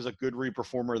 okay, this is a good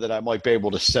reperformer that I might be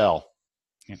able to sell.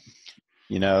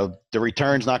 Yeah. The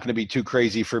return's not going to be too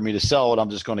crazy for me to sell it. I'm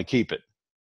just going to keep it.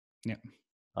 Yeah.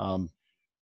 And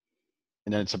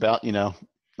then it's about,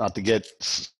 not to get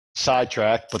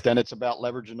sidetracked, but then it's about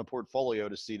leveraging the portfolio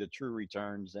to see the true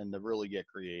returns and to really get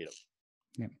creative.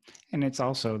 Yeah. And it's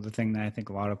also the thing that I think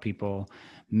a lot of people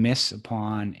miss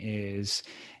upon is,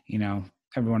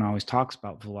 everyone always talks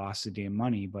about velocity and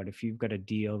money, but if you've got a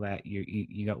deal that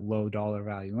you got low dollar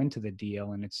value into the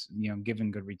deal and it's,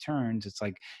 given good returns, it's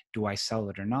like, do I sell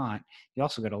it or not? You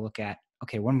also got to look at,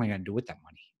 okay, what am I going to do with that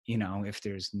money? If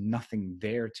there's nothing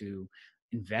there to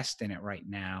invest in it right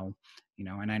now,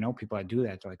 and I know people that do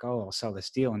that, they're like, oh, I'll sell this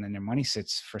deal, and then their money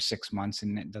sits for 6 months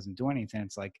and it doesn't do anything.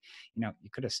 It's like, you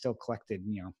could have still collected,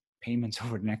 payments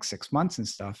over the next 6 months and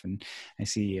stuff. And I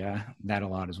see that a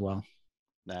lot as well.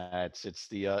 Nah, it's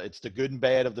the good and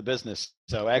bad of the business.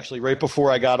 So actually, right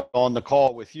before I got on the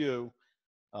call with you,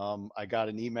 I got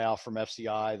an email from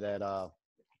FCI that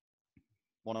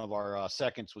one of our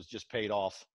seconds was just paid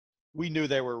off. We knew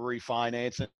they were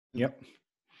refinancing. Yep.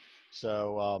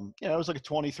 So, it was like a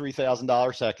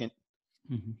 $23,000 second.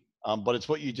 But it's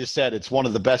what you just said. It's one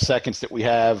of the best seconds that we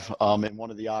have in one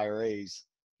of the IRAs.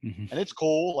 Hmm. And it's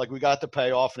cool. Like we got the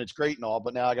payoff and it's great and all,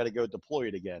 but now I got to go deploy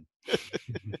it again.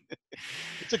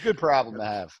 It's a good problem to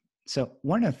have. So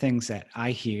one of the things that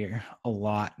I hear a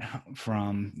lot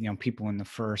from, people in the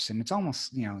first, and it's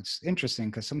almost, it's interesting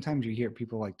because sometimes you hear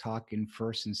people like talk in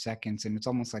first and seconds, and it's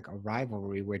almost like a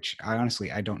rivalry, which I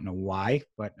don't know why,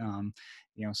 but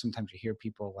sometimes you hear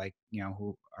people like,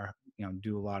 who are,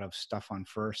 do a lot of stuff on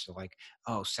first, so like,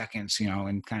 oh, seconds,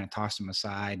 and kind of toss them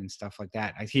aside and stuff like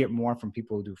that. I hear it more from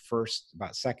people who do first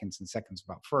about seconds and seconds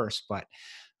about first, but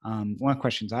one of the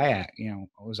questions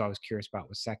was always curious about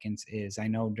with seconds is I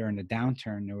know during the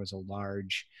downturn there was a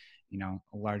large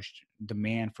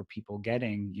demand for people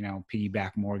getting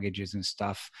piggyback mortgages and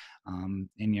stuff, and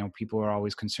people are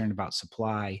always concerned about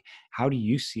supply. How do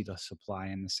you see the supply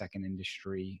in the second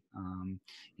industry?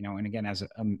 And again, as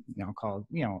I'll call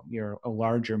you're a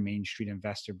larger Main Street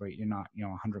investor, but you're not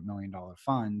 $100 million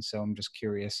fund. So I'm just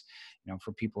curious,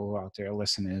 for people who are out there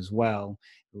listening as well,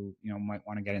 who might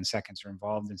want to get in seconds or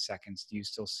involved in seconds, do you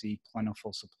still see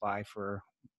plentiful supply for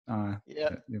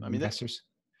Yeah. the I mean, investors?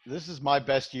 this is my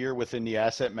best year within the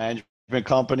asset management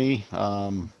company,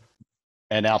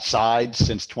 and outside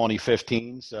since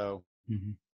 2015. So,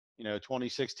 Mm-hmm.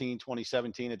 2016,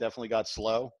 2017, it definitely got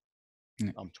slow.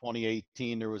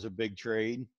 2018, there was a big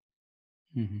trade.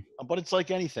 Mm-hmm. But it's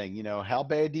like anything, how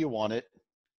bad do you want it?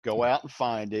 Go out and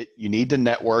find it. You need to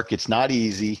network. It's not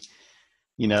easy.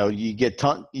 You get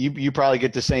you probably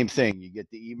get the same thing. You get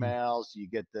the emails, you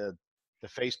get the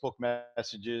Facebook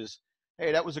messages.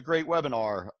 Hey, that was a great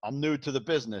webinar. I'm new to the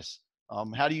business.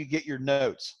 How do you get your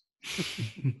notes?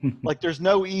 Like, there's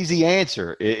no easy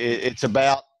answer. It's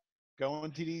about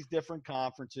going to these different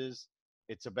conferences.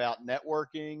 It's about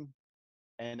networking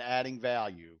and adding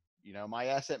value. My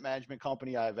asset management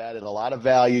company, I've added a lot of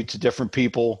value to different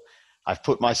people. I've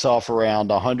put myself around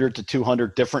 100 to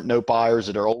 200 different note buyers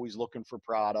that are always looking for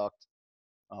product.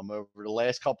 Over the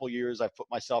last couple of years, I've put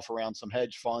myself around some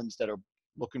hedge funds that are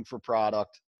looking for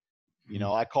product.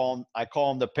 I call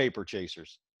them the paper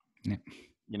chasers.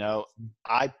 Yeah.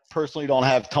 I personally don't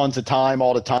have tons of time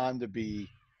all the time to be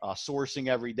sourcing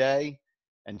every day,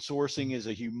 and sourcing is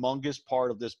a humongous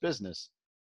part of this business.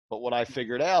 But what I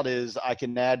figured out is I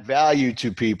can add value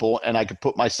to people, and I can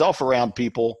put myself around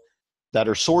people that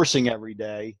are sourcing every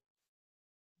day,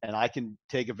 and I can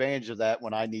take advantage of that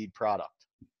when I need product.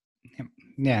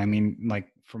 Yeah, I mean, like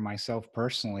for myself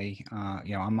personally,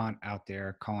 I'm not out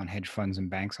there calling hedge funds and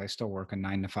banks. I still work a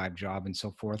 9 to 5 job and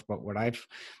so forth. But what I've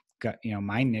got,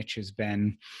 my niche has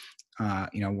been,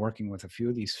 working with a few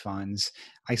of these funds.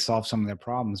 I solve some of their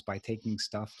problems by taking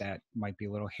stuff that might be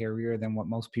a little hairier than what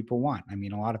most people want. I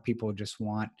mean, a lot of people just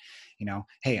want,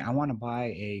 hey, I want to buy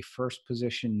a first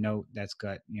position note that's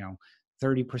got,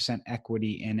 30%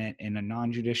 equity in it in a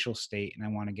non-judicial state, and I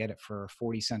want to get it for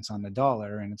 40 cents on the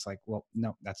dollar. And it's like, well,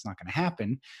 no, that's not going to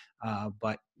happen.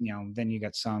 But then you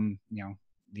got some,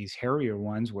 these hairier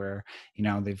ones where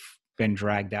they've been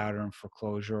dragged out or in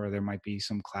foreclosure, or there might be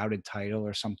some clouded title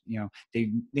or some,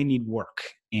 they need work.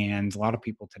 And a lot of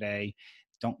people today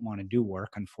don't want to do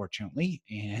work, unfortunately.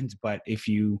 But if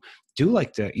you do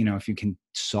like to, if you can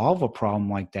solve a problem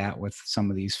like that with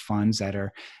some of these funds that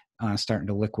are starting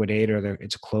to liquidate, or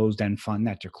it's a closed-end fund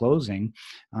that they're closing,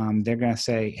 they're going to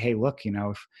say, hey, look,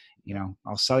 if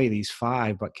I'll sell you these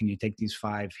 5, but can you take these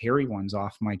 5 hairy ones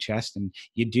off my chest? And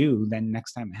you do, then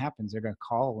next time it happens, they're going to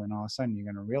call, and all of a sudden you're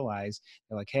going to realize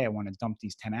they're like, hey, I want to dump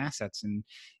these 10 assets, and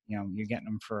you're getting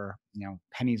them for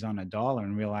pennies on a dollar,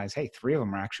 and realize, hey, 3 of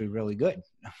them are actually really good.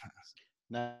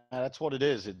 Nah, that's what it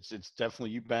is. It's definitely,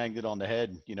 you banged it on the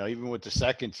head. Even with the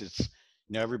seconds, it's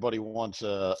everybody wants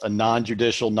a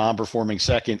non-judicial, non-performing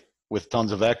second with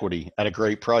tons of equity at a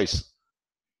great price.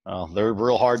 They're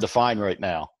real hard to find right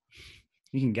now.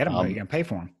 You can get them, but you're going to pay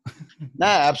for them. Nah,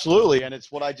 absolutely. And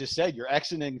it's what I just said. You're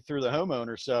exiting through the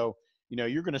homeowner. So,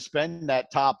 you're going to spend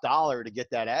that top dollar to get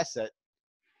that asset.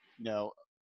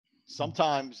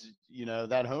 Sometimes,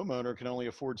 that homeowner can only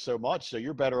afford so much. So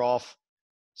you're better off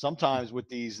sometimes with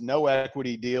these no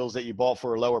equity deals that you bought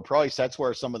for a lower price. That's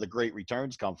where some of the great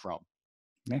returns come from.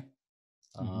 Yeah.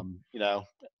 And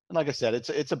like I said,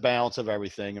 it's a balance of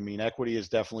everything. I mean, equity is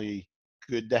definitely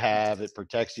good to have. It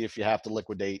protects you if you have to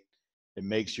liquidate. It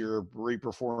makes your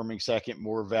reperforming second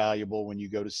more valuable when you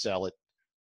go to sell it.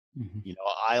 Mm-hmm.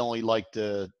 I only like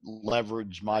to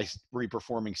leverage my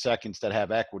reperforming seconds that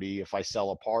have equity. If I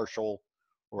sell a partial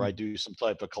or I do some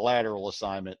type of collateral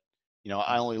assignment,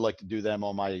 I only like to do them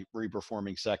on my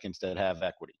reperforming seconds that have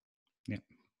equity. Yeah.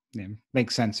 Yeah,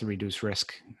 makes sense to reduce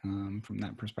risk from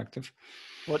that perspective.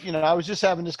 Well, I was just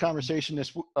having this conversation.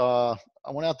 I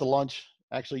went out to lunch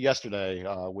actually yesterday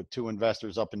with 2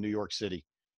 investors up in New York City,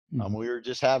 Mhm. We were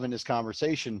just having this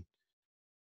conversation.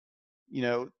 You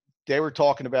know, they were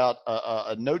talking about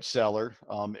a note seller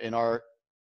in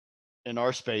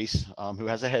our space who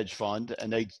has a hedge fund,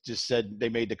 and they just said they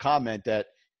made the comment that,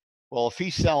 well, if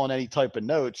he's selling any type of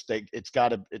notes, it's got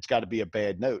to be a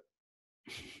bad note.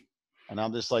 And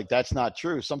I'm just like, that's not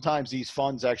true. Sometimes these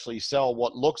funds actually sell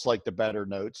what looks like the better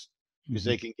notes because Mhm.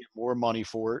 they can get more money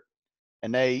for it.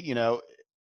 And they,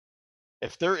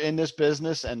 if they're in this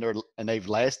business and they've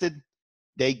lasted,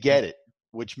 they get it,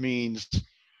 which means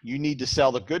you need to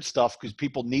sell the good stuff because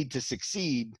people need to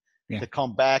succeed Yeah. to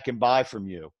come back and buy from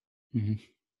you. Mhm.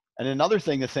 And another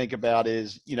thing to think about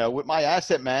is, with my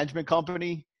asset management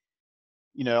company,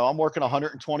 I'm working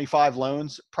 125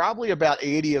 loans. Probably about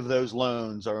 80 of those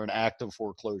loans are in active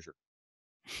foreclosure.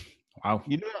 Wow.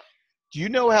 You know, do you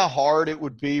know how hard it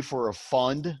would be for a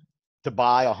fund to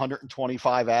buy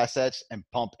 125 assets and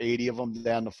pump 80 of them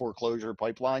down the foreclosure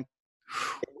pipeline?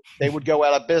 They would go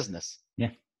out of business.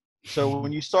 Yeah. So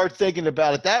when you start thinking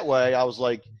about it that way, I was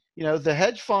like, the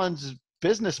hedge fund's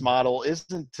business model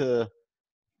isn't to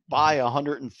buy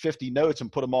 150 notes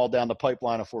and put them all down the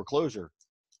pipeline of foreclosure.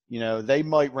 They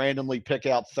might randomly pick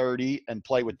out 30 and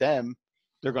play with them.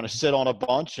 They're going to sit on a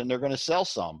bunch and they're going to sell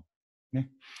some. Yeah.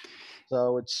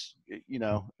 So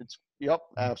yep,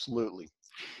 absolutely.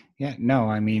 Yeah, no,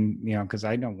 I mean, because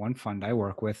I know one fund I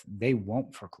work with, they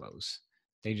won't foreclose.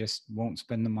 They just won't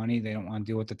spend the money. They don't want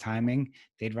to deal with the timing.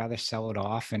 They'd rather sell it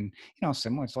off. And,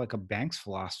 similar to like a bank's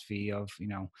philosophy of,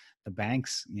 the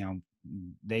banks,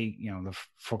 they, the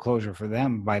foreclosure for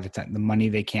them by the time the money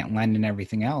they can't lend and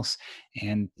everything else.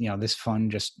 And, this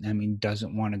fund just, I mean,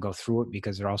 doesn't want to go through it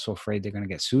because they're also afraid they're going to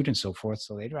get sued and so forth.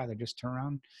 So they'd rather just turn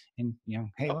around and,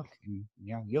 hey, Yep. look, and,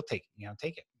 you'll take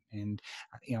it. And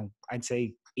I'd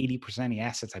say 80% of the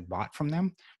assets I bought from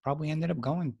them probably ended up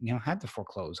going, had to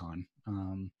foreclose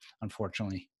on,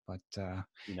 unfortunately. But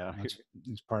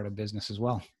it's part of business as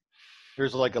well.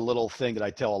 Here's like a little thing that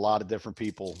I tell a lot of different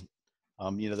people.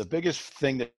 The biggest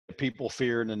thing that people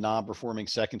fear in the non-performing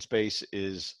second space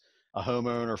is a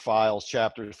homeowner files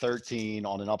Chapter 13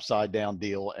 on an upside down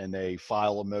deal and they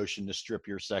file a motion to strip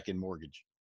your second mortgage.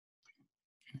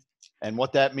 And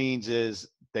what that means is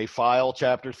they file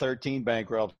Chapter 13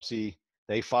 bankruptcy.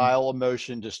 They file a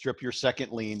motion to strip your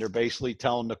second lien. They're basically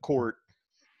telling the court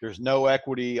there's no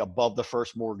equity above the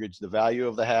first mortgage. The value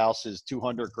of the house is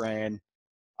 200 grand.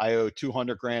 I owe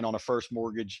 200 grand on a first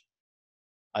mortgage.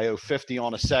 I owe 50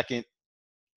 on a second.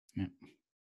 Yeah.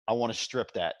 I want to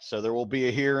strip that. So there will be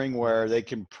a hearing where they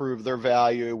can prove their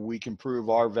value. We can prove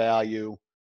our value.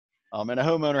 And a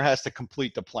homeowner has to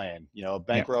complete the plan. A Yeah.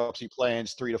 bankruptcy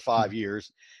plan's 3 to 5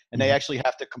 years, and they Mm-hmm. actually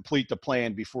have to complete the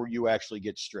plan before you actually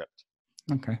get stripped.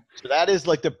 Okay. So that is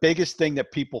like the biggest thing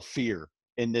that people fear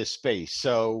in this space.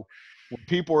 So when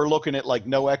people are looking at like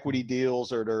no equity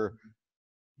deals or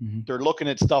Mm-hmm. they're looking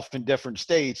at stuff in different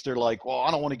states, they're like, well,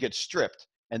 I don't want to get stripped.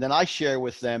 And then I share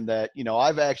with them that,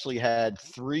 I've actually had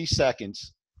 3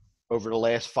 seconds over the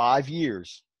last 5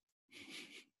 years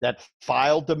that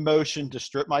filed the motion to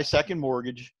strip my second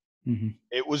mortgage. Mm-hmm.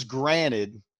 It was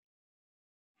granted,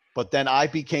 but then I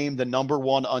became the number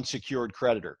one unsecured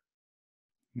creditor.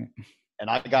 Yeah. And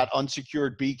I got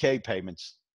unsecured BK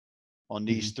payments on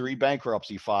these Mm-hmm. 3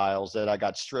 bankruptcy files that I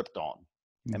got stripped on.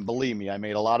 And believe me, I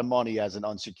made a lot of money as an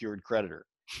unsecured creditor.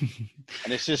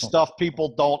 And it's just Well, stuff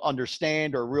people don't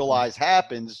understand or realize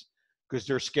happens because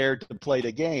they're scared to play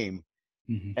the game.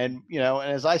 mm-hmm. And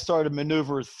and as I started to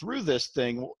maneuver through this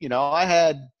thing, I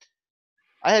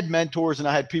had mentors and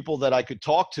I had people that I could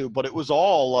talk to, but it was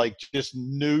all like just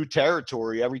new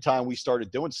territory every time we started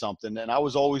doing something. And I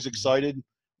was always excited,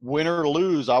 win or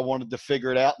lose. I wanted to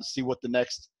figure it out and see what the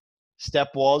next step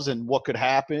was and what could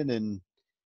happen. And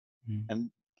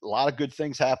a lot of good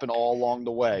things happen all along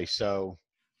the way. So,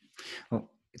 Well,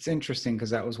 it's interesting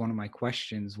because that was one of my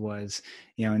questions was,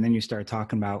 and then you start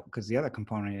talking about, because the other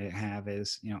component I have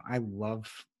is, I love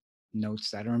notes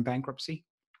that are in bankruptcy.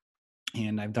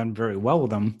 And I've done very well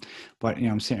with them, but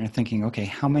I'm sitting there thinking, okay,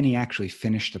 how many actually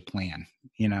finished the plan?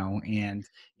 And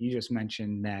you just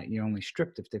mentioned that you only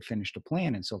stripped if they finished the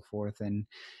plan and so forth. And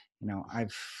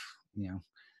I've,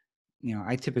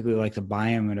 I typically like to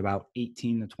buy them at about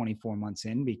 18 to 24 months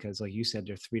in because, like you said,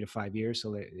 they're 3 to 5 years.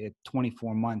 So at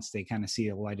 24 months, they kind of see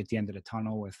a light at the end of the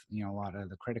tunnel with a lot of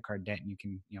the credit card debt, and you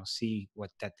can see what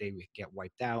that they get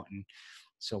wiped out and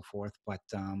so forth. But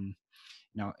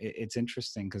it's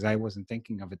interesting because I wasn't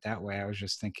thinking of it that way. I was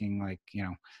just thinking like,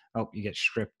 oh, you get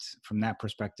stripped from that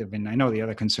perspective. And I know the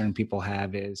other concern people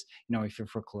have is, if you're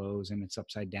foreclosed and it's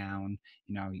upside down,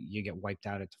 you get wiped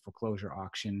out at the foreclosure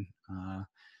auction,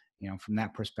 from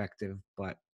that perspective.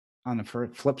 But on the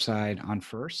flip side, on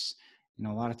first,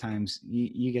 a lot of times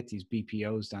you get these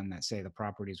BPOs done that say the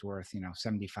property's worth,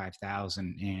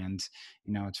 75,000. And,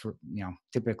 it's for,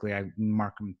 typically I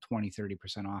mark them 20,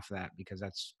 30% off that because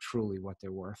that's truly what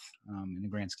they're worth in the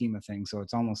grand scheme of things. So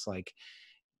it's almost like,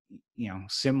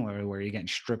 similar where you're getting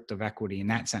stripped of equity in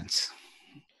that sense.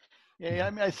 Yeah,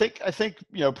 I mean, I think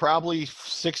probably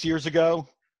 6 years ago,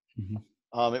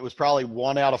 Mhm. it was probably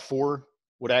 1 out of 4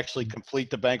 would actually complete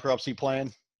the bankruptcy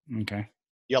plan. Okay.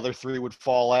 The other 3 would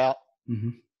fall out.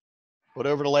 Hmm. But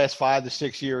over the last 5 to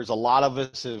 6 years, a lot of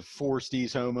us have forced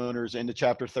these homeowners into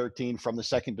Chapter 13 from the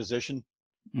second position,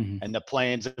 Hmm. and the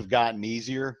plans have gotten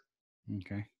easier.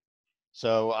 Okay.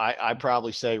 So I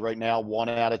probably say right now 1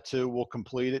 out of 2 will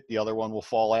complete it. The other one will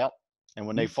fall out. And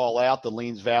when they fall out, the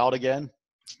lien's valid again.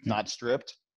 It's not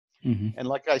stripped. Hmm. And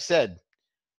like I said,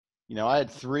 I had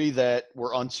 3 that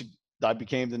were I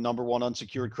became the number 1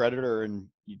 unsecured creditor. And,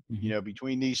 Hmm.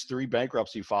 between these 3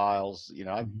 bankruptcy files,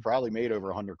 I've Hmm. probably made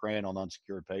over 100 grand on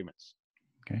unsecured payments.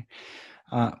 Okay.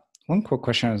 Uh, One quick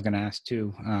question I was going to ask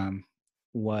too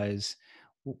was,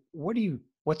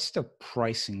 what's the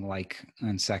pricing like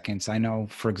on seconds? I know,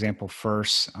 for example,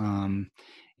 first, on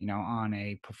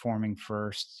a performing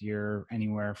first, you're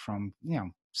anywhere from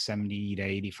 70 to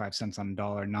 85 cents on the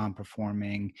dollar.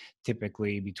 Non-performing,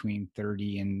 typically between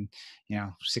 30 and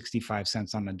 65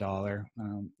 cents on the dollar.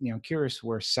 Curious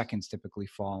where seconds typically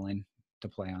fall in to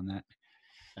play on that.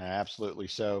 Absolutely.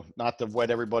 So, not to whet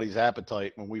everybody's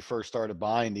appetite, when we first started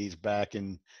buying these back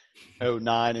in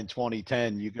 '09 and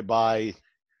 2010, you could buy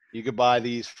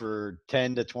these for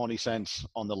 10 to 20 cents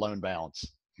on the loan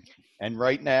balance. And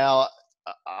right now,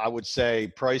 I would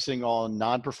say pricing on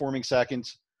non-performing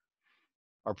seconds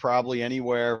are probably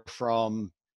anywhere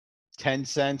from 10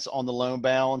 cents on the loan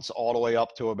balance all the way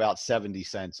up to about 70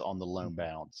 cents on the loan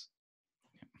balance.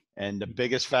 And the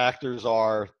biggest factors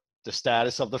are the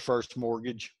status of the first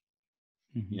mortgage.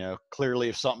 Hmm. Clearly,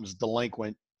 if something's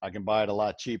delinquent, I can buy it a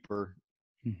lot cheaper.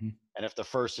 Hmm. And if the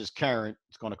first is current,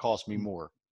 it's going to cost me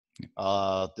more.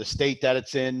 The state that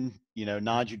it's in,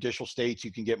 non-judicial states,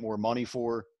 you can get more money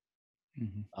for.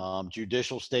 Hmm.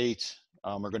 Judicial states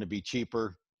are going to be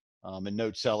cheaper. And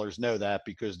note sellers know that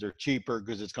because they're cheaper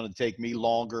because it's going to take me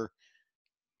longer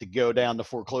to go down the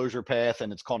foreclosure path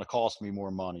and it's going to cost me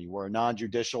more money. Where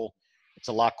non-judicial, it's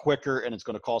a lot quicker and it's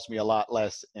going to cost me a lot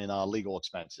less in legal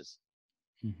expenses.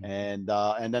 Hmm.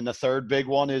 And then the third big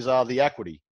one is the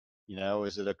equity.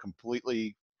 Is it a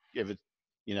completely, if it,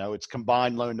 it's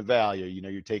combined loan to value.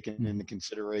 You're taking into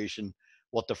consideration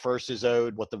what the first is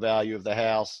owed, what the value of the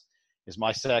house is.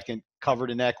 My second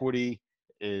covered in equity?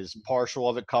 Is partial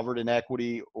of it covered in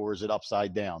equity, or is it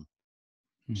upside down?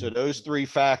 So Hmm. those 3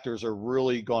 factors are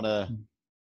really going to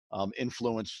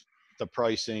influence the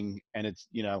pricing, and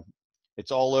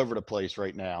it's all over the place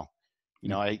right now.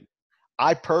 Yep.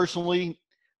 I personally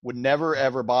would never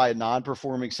ever buy a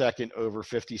non-performing second over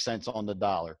 50 cents on the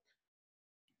dollar.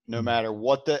 No Mhm. matter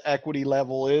what the equity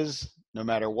level is, no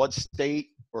matter what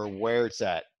state or where it's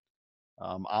at,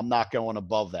 I'm not going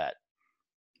above that.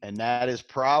 And that is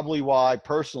probably why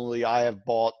personally I have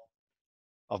bought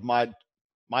of my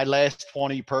last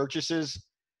 20 purchases,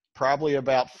 probably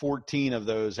about 14 of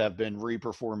those have been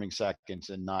reperforming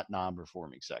seconds and not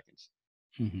non-performing seconds.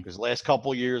 Mhm. Because the last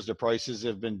couple of years the prices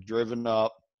have been driven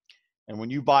up. And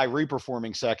when you buy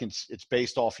reperforming seconds, it's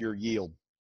based off your yield.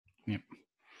 Yep.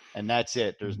 And that's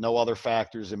it. There's Mhm. no other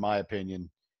factors, in my opinion.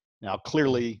 Now,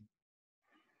 clearly,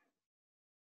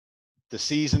 the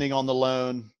seasoning on the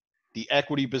loan, the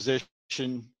equity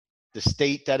position, the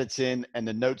state that it's in, and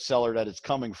the note seller that it's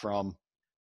coming from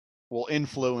will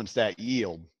influence that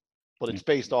yield. But it's Yep.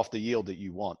 based off the yield that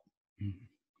you want. Mhm.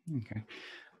 Okay.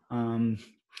 Um,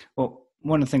 well,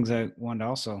 one of the things I wanted to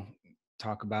also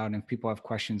talk about, and if people have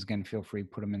questions, again, feel free to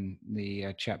put them in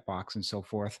the chat box and so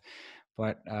forth.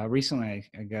 But recently,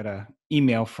 I got an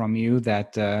email from you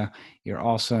that you're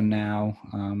also now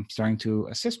starting to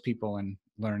assist people in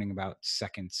learning about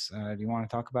seconds. Do you want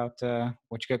to talk about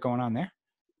what you got going on there?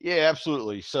 Yeah,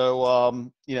 absolutely.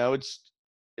 So,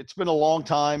 it's been a long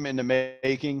time in the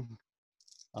making.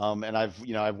 And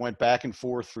I've went back and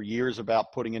forth for years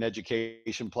about putting an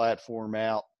education platform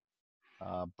out.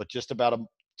 But just about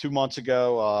 2 months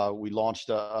ago, we launched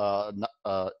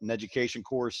an education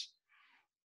course.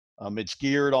 It's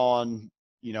geared on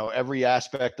every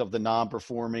aspect of the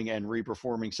non-performing and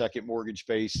reperforming second mortgage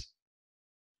space.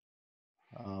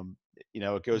 Um,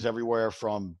 it goes everywhere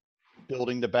from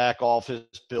building the back office,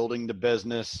 building the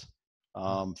business,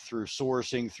 through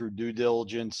sourcing, through due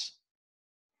diligence,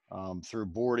 through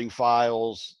boarding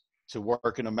files to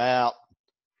working them out,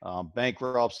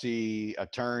 bankruptcy,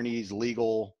 attorneys,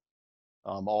 legal,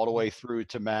 all the way through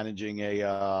to managing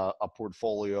a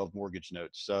portfolio of mortgage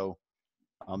notes. So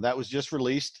that was just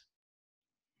released.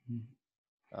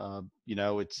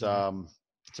 It's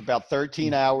about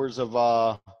 13 hours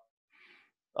of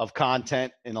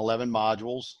content in 11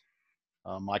 modules.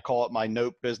 I call it my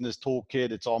note business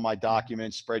toolkit. It's all my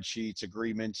documents, spreadsheets,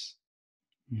 agreements,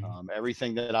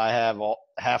 everything that I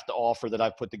have to offer that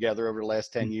I've put together over the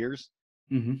last 10 years.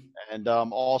 And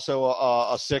also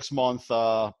a 6-month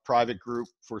private group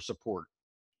for support.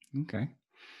 Okay.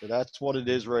 So that's what it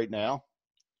is right now.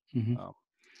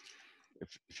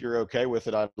 If you're okay with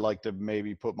it, I'd like to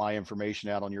maybe put my information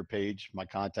out on your page, my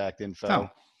contact info.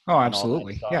 Oh,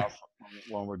 absolutely. Yeah.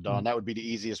 When we're done, that would be the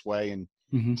easiest way. And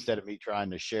instead of me trying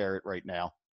to share it right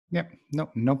now. Yep.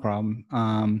 No problem.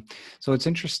 So it's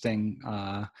interesting,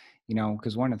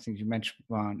 because one of the things you mentioned,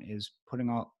 Ron, is putting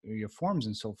all your forms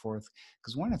and so forth.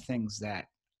 Because one of the things that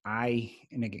I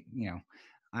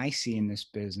see in this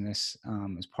business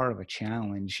as part of a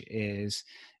challenge is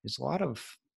a lot of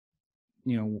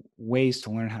ways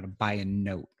to learn how to buy a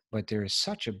note, but there is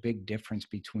such a big difference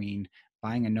between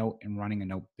buying a note and running a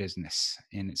note business.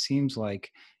 And it seems like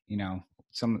I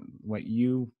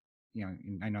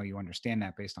know you understand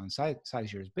that based on size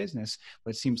of your business,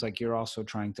 but it seems like you're also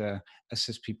trying to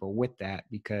assist people with that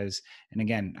because, and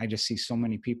again, I just see so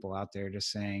many people out there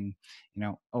just saying,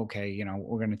 okay,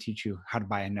 we're going to teach you how to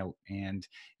buy a note. And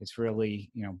it's really,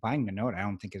 buying the note, I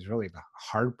don't think is really the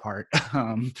hard part.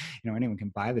 Anyone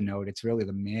can buy the note. It's really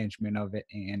the management of it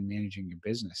and managing your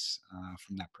business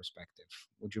from that perspective.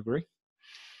 Would you agree?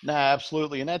 No,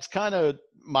 absolutely. And that's kind of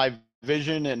my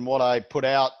vision and what I put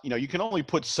out. You can only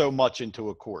put so much into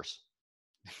a course.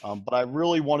 But I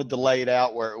really wanted to lay it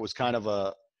out where it was kind of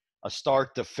a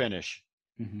start to finish.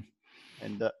 And,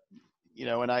 the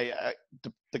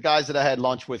guys that I had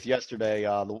lunch with yesterday,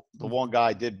 the one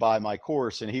guy did buy my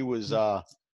course and he was, and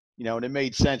it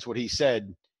made sense what he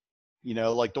said,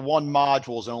 like the one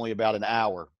module is only about an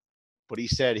hour, but he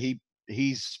said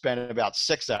he's spent about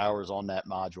 6 hours on that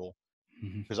module.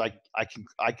 Because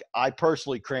I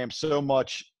personally cram so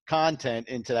much content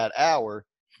into that hour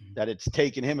that it's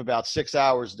taken him about 6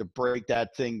 hours to break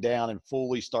that thing down and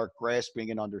fully start grasping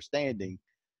and understanding.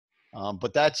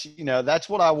 But that's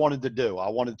what I wanted to do. I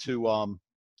wanted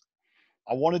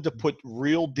to put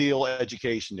real deal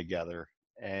education together,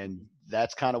 and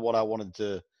that's kind of what I wanted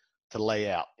to lay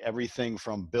out. Everything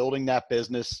from building that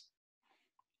business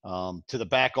to the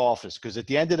back office, because at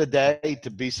the end of the day,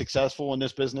 to be successful in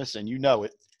this business, and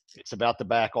it's about the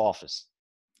back office,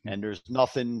 and there's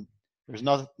nothing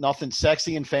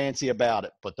sexy and fancy about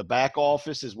it, but the back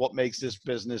office is what makes this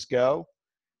business go.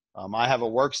 I have a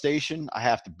workstation. I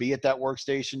have to be at that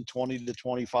workstation 20 to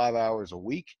 25 hours a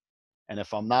week, and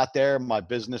if I'm not there, my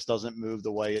business doesn't move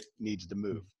the way it needs to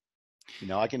move.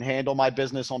 I can handle my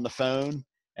business on the phone,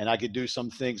 and I could do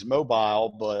some things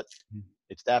mobile, but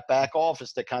it's that back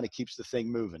office that kind of keeps the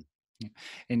thing moving.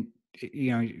 And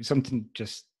something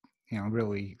just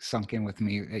really sunk in with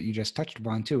me that you just touched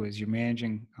upon too is you're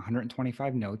managing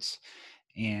 125 notes,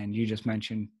 and you just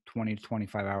mentioned 20 to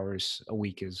 25 hours a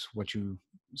week is what you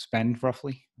spend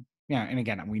roughly. Yeah, and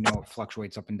again, we know it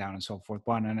fluctuates up and down and so forth,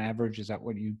 but on an average, is that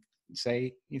what you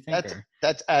say? You think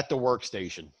that's at the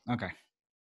workstation? Okay.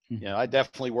 I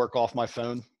definitely work off my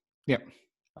phone. Yep.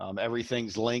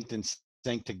 Everything's linked and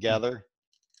synced together.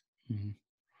 And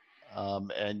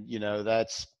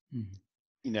that's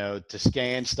to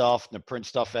scan stuff and to print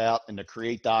stuff out and to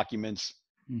create documents.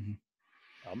 And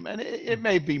it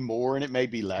may be more and it may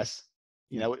be less,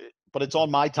 but it's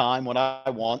on my time when I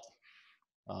want.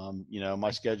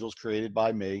 My schedule's created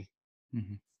by me.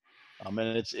 And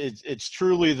it's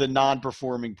truly the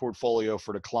non-performing portfolio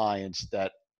for the clients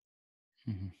that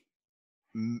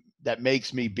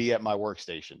makes me be at my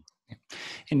workstation.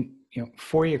 And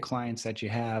for your clients that you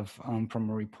have from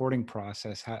a reporting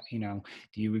process, how do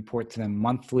you report to them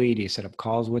monthly? Do you set up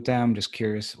calls with them? Just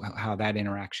curious how that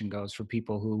interaction goes for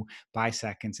people who buy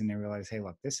seconds and they realize, hey,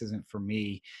 look, this isn't for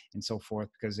me, and so forth.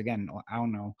 Because again, I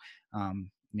don't know,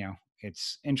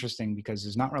 it's interesting because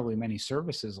there's not really many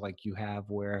services like you have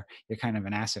where you're kind of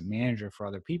an asset manager for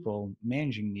other people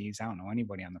managing these. I don't know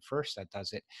anybody on the first that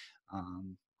does it.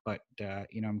 But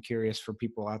I'm curious for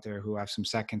people out there who have some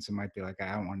seconds and might be like,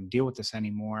 I don't want to deal with this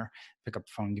anymore. Pick up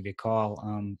the phone, give you a call.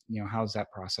 How does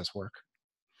that process work?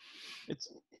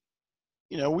 It's,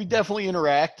 we definitely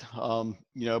interact.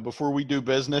 Before we do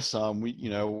business,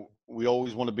 we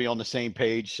always want to be on the same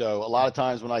page. So a lot of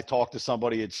times when I talk to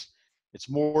somebody, it's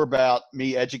more about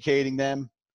me educating them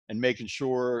and making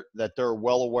sure that they're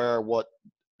well aware of what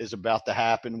is about to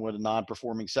happen with a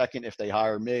non-performing second if they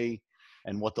hire me,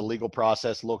 and what the legal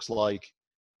process looks like.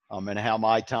 and how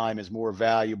my time is more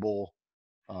valuable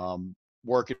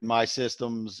working my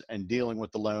systems and dealing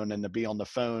with the loan than to be on the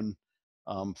phone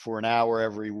for an hour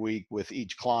every week with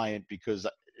each client, because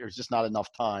there's just not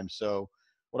enough time. So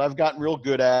what I've gotten real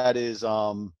good at is,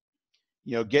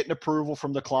 getting approval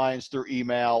from the clients through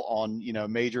email on,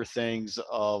 major things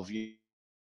of, hey,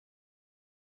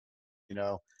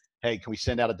 can we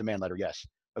send out a demand letter? Yes.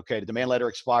 Okay, the demand letter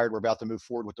expired. We're about to move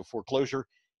forward with the foreclosure.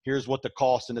 Here's what the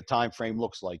cost and the time frame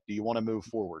looks like. Do you want to move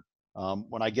forward?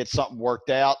 When I get something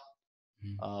worked out,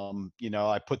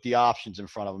 I put the options in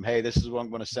front of them. Hey, this is what I'm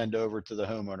going to send over to the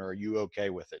homeowner. Are you okay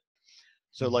with it?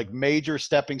 So like major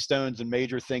stepping stones and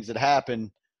major things that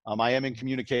happen, I am in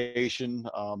communication,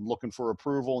 looking for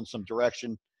approval and some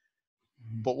direction.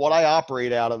 But what I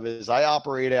operate out of is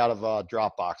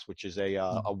Dropbox, which is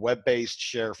a web-based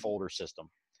share folder system.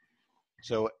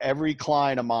 So every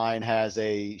client of mine has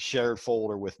a shared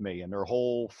folder with me, and their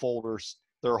whole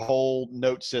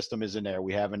note system is in there.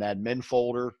 We have an admin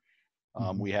folder.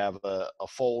 We have a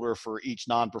folder for each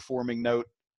non-performing note.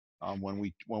 When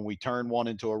we turn one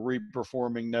into a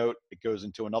re-performing note, it goes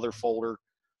into another folder.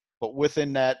 But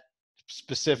within that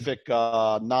specific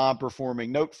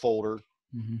non-performing note folder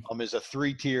is a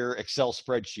 3-tier Excel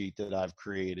spreadsheet that I've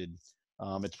created.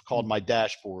 It's called my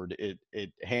dashboard.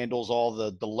 It handles all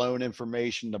the loan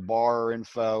information, the borrower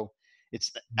info.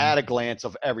 It's at a glance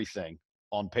of everything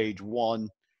on page 1.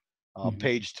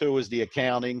 Page 2 is the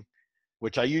accounting,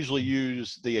 which I usually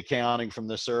use the accounting from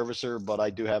the servicer, but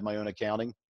I do have my own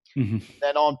accounting.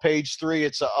 Then on page 3,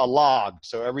 it's a log.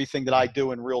 So everything that I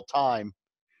do in real time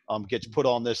gets put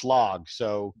on this log.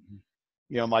 So,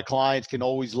 my clients can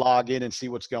always log in and see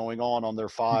what's going on their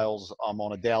files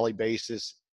on a daily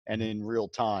basis and in real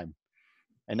time.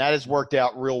 And that has worked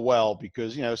out real well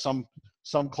because,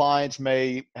 some clients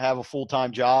may have a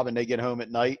full-time job and they get home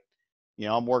at night.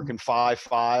 I'm working 5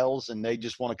 files and they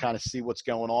just want to kind of see what's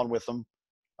going on with them.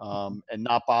 And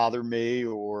not bother me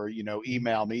or,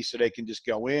 email me, so they can just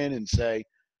go in and say,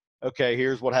 okay,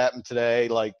 here's what happened today.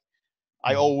 Like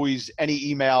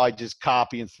any email I just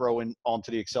copy and throw in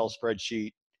onto the Excel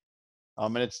spreadsheet.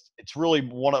 And it's really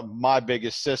one of my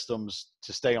biggest systems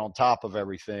to stay on top of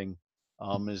everything,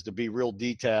 is to be real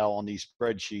detail on these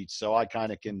spreadsheets. So I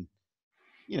kind of can,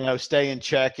 stay in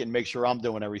check and make sure I'm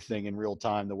doing everything in real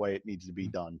time the way it needs to be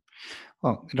done.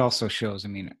 Well, it also shows,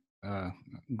 a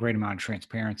great amount of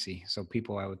transparency. So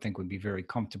people, I would think, would be very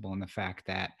comfortable in the fact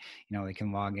that, they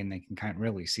can log in, they can kind of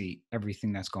really see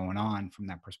everything that's going on from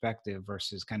that perspective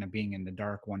versus kind of being in the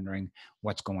dark, wondering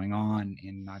what's going on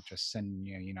and not just sending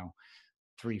you,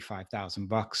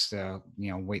 $3,000-5,000 to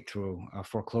wait through a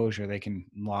foreclosure. They can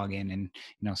log in and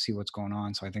see what's going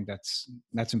on. So I think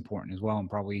that's important as well, and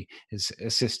probably is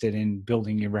assisted in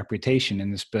building your reputation in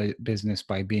this business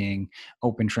by being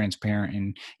open, transparent.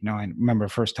 And I remember the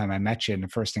first time I met you, and the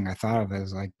first thing I thought of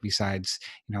is like, besides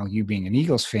you being an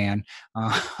Eagles fan,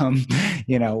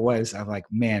 was I'm like,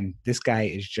 man, this guy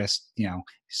is just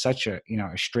such a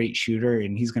a straight shooter,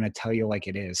 and he's going to tell you like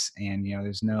it is. And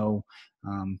there's no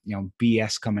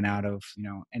BS coming out of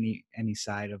any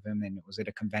side of him. And it was at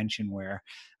a convention where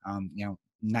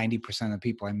 90% of the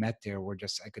people I met there were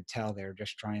just, I could tell they were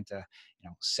just trying to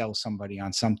sell somebody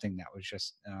on something that was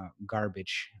just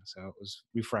garbage. So it was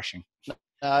refreshing.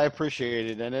 I appreciate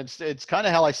it. And it's kind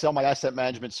of how I sell my asset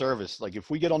management service. Like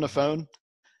if we get on the phone,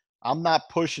 I'm not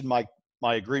pushing my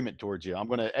agreement towards you. I'm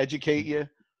going to educate you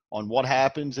on what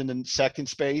happens in the second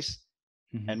space.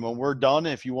 And when we're done,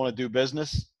 if you want to do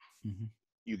business,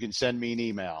 you can send me an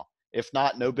email. If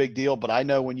not, no big deal. But I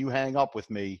know when you hang up with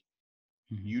me,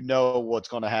 you know what's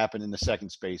going to happen in the second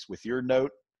space with your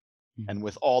note and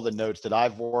with all the notes that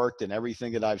I've worked and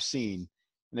everything that I've seen.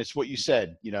 And it's what you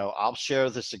said, I'll share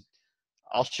the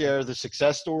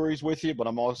success stories with you, but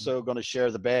I'm also going to share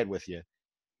the bad with you.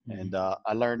 And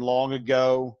I learned long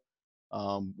ago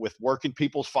with working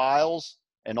people's files,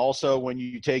 and also when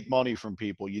you take money from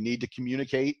people, you need to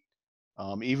communicate,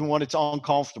 even when it's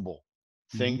uncomfortable.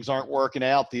 Things aren't working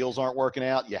out, deals aren't working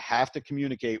out. You have to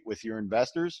communicate with your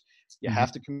investors. You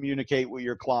have to communicate with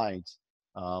your clients.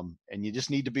 And you just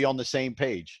need to be on the same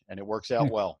page, and it works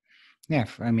out well. Yeah,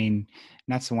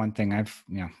 that's the one thing. I've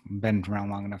been around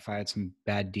long enough. I had some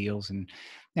bad deals, and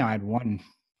I had one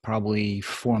probably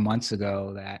 4 months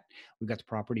ago that we got the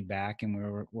property back, and we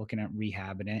were looking at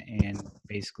rehabbing it. And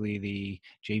basically, the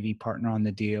JV partner on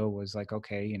the deal was like,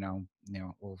 "Okay, we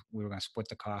were going to split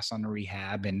the costs on the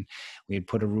rehab, and we had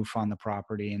put a roof on the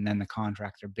property." And then the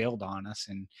contractor bailed on us,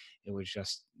 and it was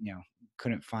just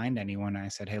couldn't find anyone. And I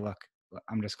said, "Hey, look,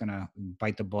 I'm just going to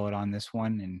bite the bullet on this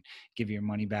one and give your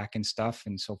money back and stuff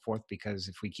and so forth, because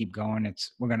if we keep going,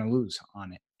 we're going to lose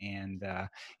on it. And,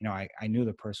 I knew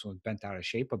the person was bent out of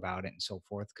shape about it and so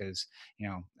forth, because,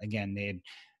 again, they had,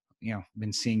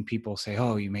 been seeing people say,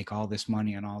 oh, you make all this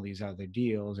money on all these other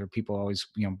deals, or people always,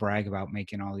 brag about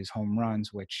making all these home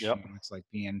runs, which, Yep. it's like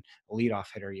being a leadoff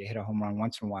hitter. You hit a home run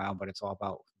once in a while, but it's all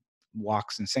about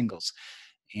walks and singles.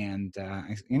 And,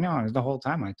 the whole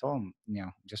time I told him,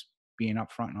 just being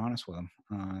upfront and honest with them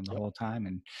the Yep. whole time.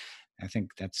 And I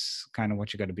think that's kind of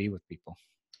what you got to be with people.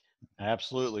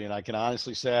 Absolutely. And I can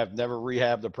honestly say I've never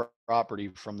rehabbed the property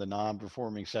from the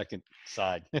non-performing second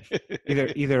side.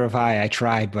 Either have I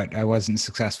tried, but I wasn't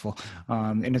successful.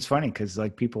 And it's funny because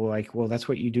like people are like, well, that's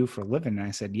what you do for a living. And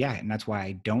I said, yeah. And that's why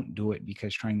I don't do it,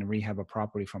 because trying to rehab a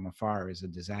property from afar is a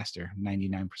disaster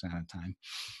 99% of the time.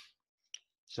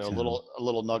 So So a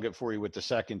little nugget for you with the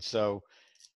second. So,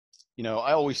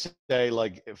 I always say,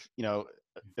 like,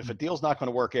 if a deal's not going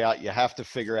to work out, you have to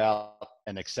figure out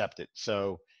and accept it.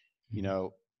 So, you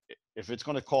know, if it's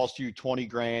going to cost you 20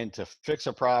 grand to fix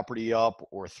a property up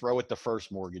or throw it the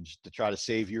first mortgage to try to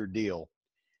save your deal,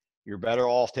 you're better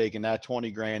off taking that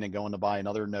 20 grand and going to buy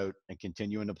another note and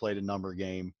continuing to play the number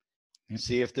game. Yep.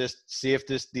 See if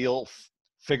this deal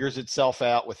figures itself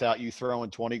out without you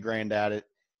throwing 20 grand at it.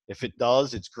 If it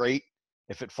does, it's great.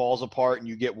 If it falls apart and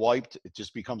you get wiped, it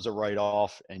just becomes a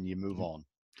write-off and you move on.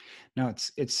 No,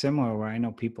 it's similar where I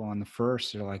know people on the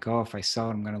first are like, oh, if I sell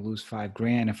it, I'm going to lose 5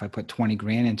 grand. If I put 20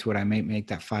 grand into it, I may make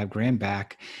that 5 grand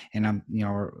back. And I'm,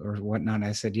 or whatnot.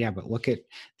 I said, yeah, but look at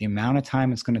the amount of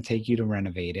time it's going to take you to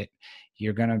renovate it.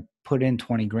 You're going to put in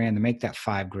 20 grand to make that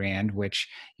 5 grand, which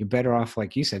you're better off,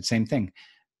 like you said, same thing.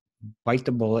 Bite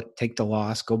the bullet, take the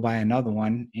loss, go buy another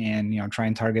one, and try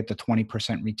and target the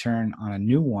 20% return on a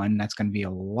new one. That's going to be a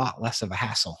lot less of a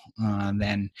hassle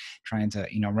than trying to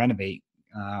renovate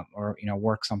or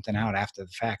work something out after the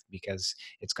fact, because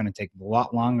it's going to take a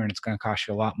lot longer and it's going to cost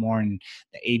you a lot more. And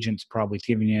the agent's probably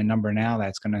giving you a number now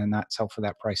that's going to not sell for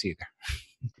that price either.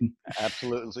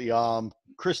 Absolutely.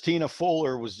 Christina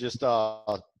Fuller was just,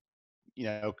 you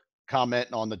know,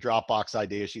 commenting on the Dropbox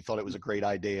idea. She thought it was a great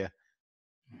idea.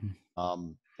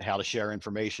 How to share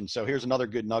information. So here's another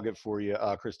good nugget for you,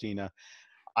 Christina.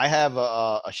 I have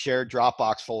a shared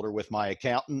Dropbox folder with my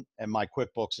accountant and my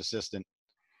QuickBooks assistant,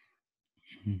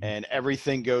 and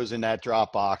everything goes in that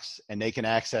Dropbox, and they can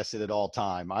access it at all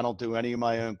time. I don't do any of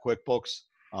my own QuickBooks.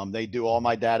 They do all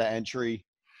my data entry.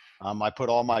 I put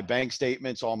all my bank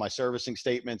statements, all my servicing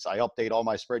statements. I update all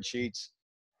my spreadsheets.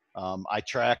 I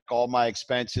track all my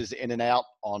expenses in and out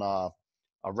on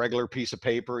a regular piece of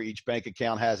paper. Each bank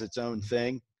account has its own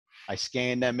thing. I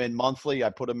scan them in monthly. I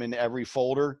put them in every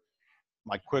folder.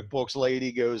 My QuickBooks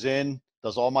lady goes in,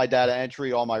 does all my data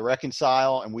entry, all my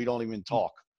reconcile, and we don't even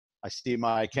talk. I see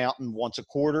my accountant once a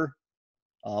quarter,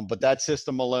 but that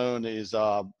system alone is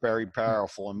very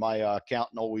powerful. And my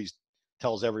accountant always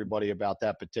tells everybody about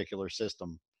that particular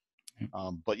system.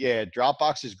 But yeah,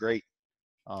 Dropbox is great.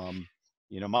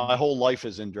 My whole life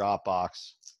is in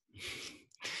Dropbox.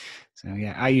 So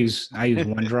yeah, I use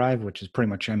OneDrive, which is pretty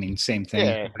much, same thing,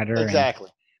 Yeah, better.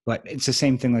 exactly. But it's the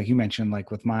same thing, like you mentioned,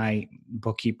 like with my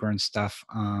bookkeeper and stuff.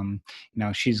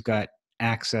 She's got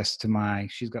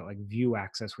she's got like view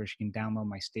access where she can download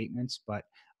my statements, but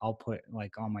I'll put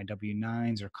like all my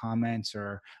W-9s or comments,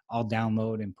 or I'll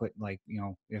download and put like,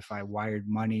 if I wired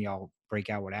money, I'll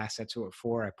break out what assets it were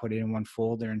for. I put it in one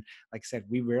folder. And like I said,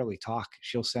 we rarely talk.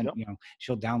 She'll send, Yep.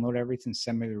 she'll download everything,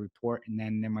 send me the report. And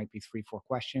then there might be 3-4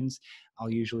 questions. I'll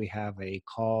usually have a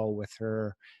call with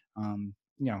her,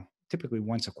 typically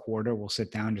once a quarter. We'll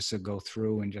sit down just to go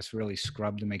through and just really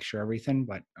scrub to make sure everything,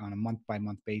 but on a month by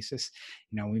month basis,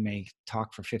 we may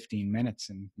talk for 15 minutes.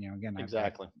 And, again, I've got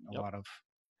Exactly. a Yep. lot of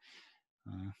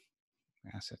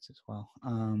assets as well.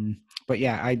 But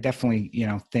yeah, I definitely,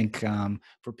 think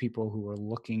for people who are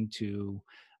looking to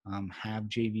have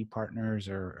JV partners,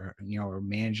 or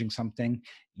managing something,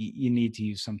 you need to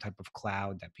use some type of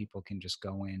cloud that people can just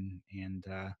go in and,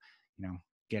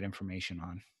 get information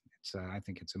on. I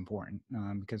think it's important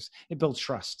because it builds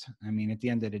trust. At the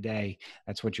end of the day,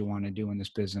 that's what you want to do in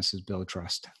this business, is build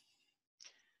trust.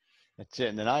 That's it.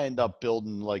 And then I end up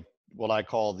building like what I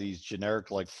call these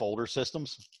generic like folder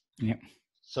systems. Yeah.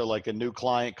 So like a new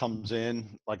client comes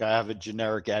in, like I have a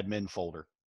generic admin folder.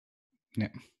 Yeah.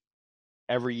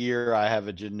 Every year I have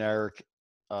a generic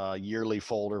yearly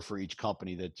folder for each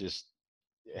company that just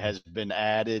has been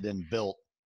added and built.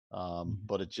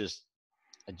 But I just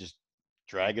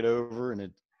drag it over and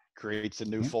it creates a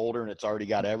new folder, and it's already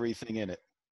got everything in it.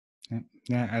 Yeah.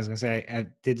 Yeah, as I say, I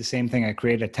did the same thing. I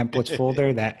created a templates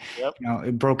folder that, Yep.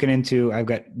 it broken into, I've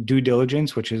got due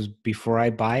diligence, which is before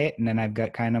I buy it. And then I've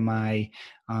got kind of my,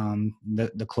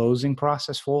 the closing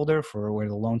process folder for where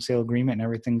the loan sale agreement and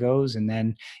everything goes. And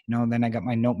then, then I got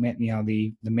my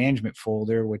the management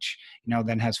folder, which,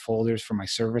 then has folders for my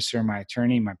servicer, my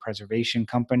attorney, my preservation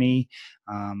company.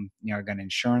 I've got an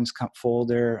insurance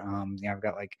folder. I've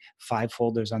got like 5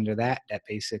 folders under that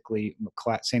basically,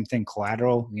 same thing,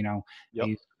 collateral, I Yep.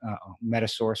 use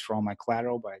Metasource for all my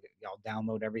collateral, but I'll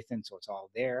download everything so it's all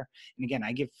there. And again,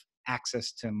 I give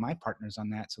access to my partners on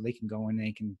that so they can go in and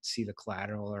they can see the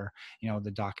collateral or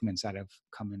the documents that have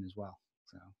come in as well.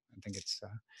 So I think it's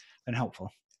been helpful.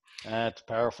 That's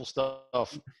powerful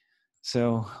stuff.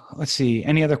 So let's see,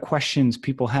 any other questions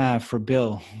people have for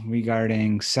Bill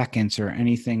regarding seconds or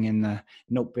anything in the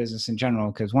note business in general?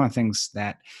 Because one of the things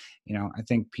that I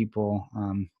think people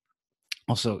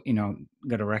also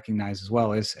got to recognize as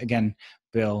well is, again,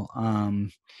 Bill,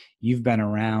 you've been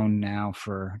around now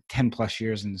for 10 plus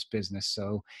years in this business,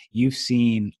 so you've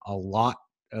seen a lot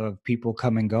of people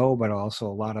come and go, but also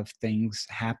a lot of things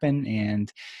happen.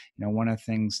 And one of the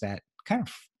things that kind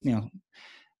of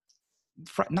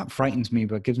not frightens me,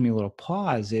 but gives me a little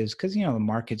pause is because the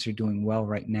markets are doing well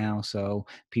right now. So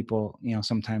people,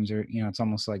 sometimes are, it's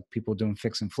almost like people doing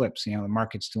fix and flips. The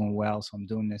market's doing well, so I'm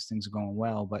doing this. Things are going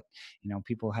well, but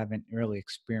people haven't really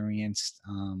experienced,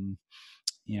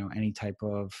 any type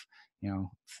of,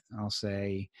 I'll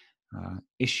say,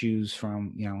 issues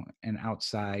from an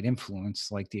outside influence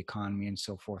like the economy and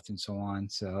so forth and so on.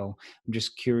 So I'm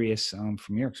just curious,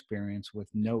 from your experience with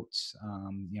notes,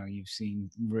 you've seen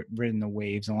ridden the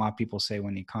waves, and a lot of people say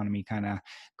when the economy kind of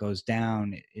goes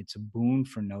down, it's a boon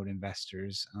for note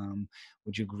investors.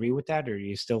 Would you agree with that, or do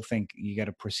you still think you got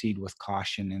to proceed with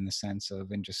caution in the sense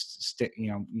of, and just stick,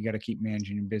 you got to keep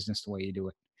managing your business the way you do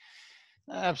it?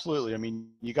 Absolutely. I mean,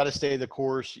 you got to stay the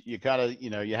course. You got to,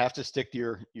 you have to stick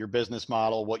to your business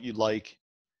model, what you'd like.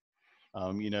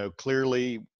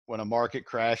 Clearly when a market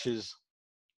crashes,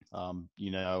 um,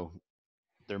 you know,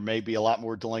 there may be a lot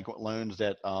more delinquent loans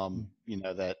that,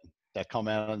 that come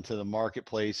out into the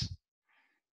marketplace.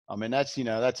 I mean, that's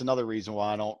another reason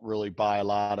why I don't really buy a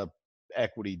lot of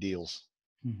equity deals.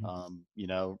 Mm-hmm.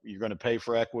 You're going to pay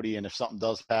for equity, and if something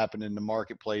does happen in the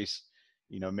marketplace,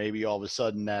 maybe all of a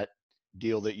sudden that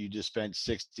deal that you just spent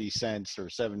 60 cents or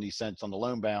 70 cents on the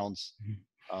loan balance,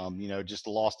 just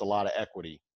lost a lot of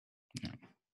equity. Yeah.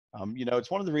 It's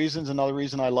one of the reasons. Another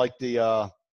reason I like the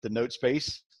note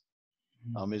space,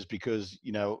 is because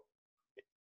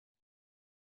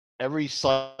every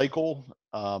cycle,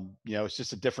 it's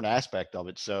just a different aspect of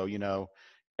it. So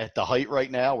at the height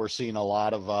right now, we're seeing a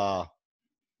lot of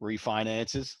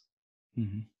refinances.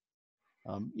 Mm-hmm.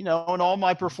 And all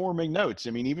my performing notes.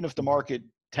 I mean, even if the market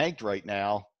tanked right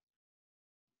now,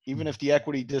 even if the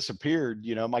equity disappeared,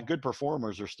 my good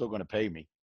performers are still going to pay me.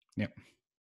 Yep.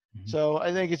 Mm-hmm. So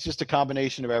I think it's just a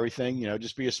combination of everything.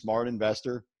 Just be a smart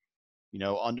investor.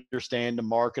 Understand the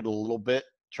market a little bit.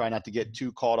 Try not to get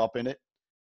too caught up in it.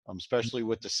 Especially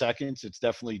with the seconds, it's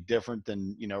definitely different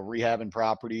than rehabbing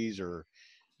properties or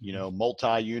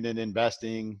multi-unit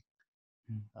investing.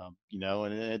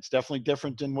 And it's definitely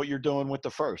different than what you're doing with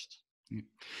the first.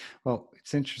 Well,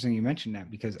 it's interesting you mentioned that,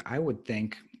 because I would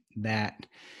think that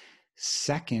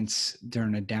seconds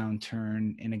during a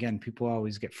downturn, and again, people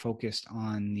always get focused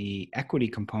on the equity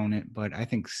component, but I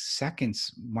think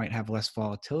seconds might have less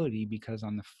volatility, because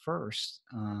on the first,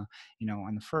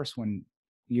 when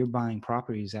you're buying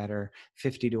properties that are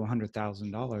 $50,000 to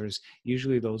 $100,000,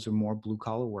 usually those are more blue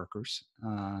collar workers,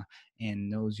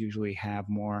 and those usually have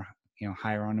more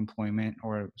higher unemployment,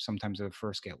 or sometimes they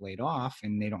first get laid off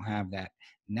and they don't have that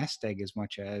nest egg as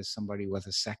much as somebody with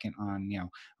a second on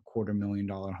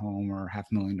 $250,000 home or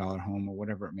 $500,000 home or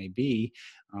whatever it may be.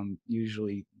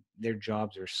 Usually their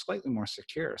jobs are slightly more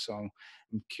secure. So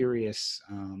I'm curious,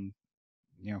 from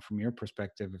your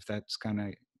perspective, if that's kind of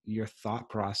your thought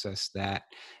process, that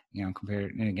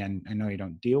compared, and again, I know you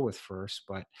don't deal with first,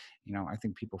 but I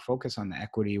think people focus on the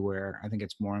equity, where I think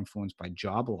it's more influenced by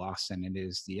job loss than it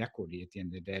is the equity at the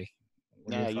end of the day.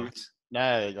 What are your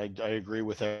Nah, thoughts? I agree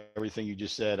with everything you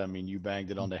just said. I mean, you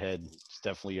banged it on the head. It's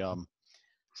definitely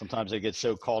sometimes I get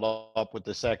so caught up with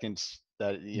the seconds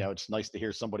that it's nice to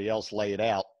hear somebody else lay it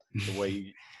out the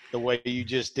way you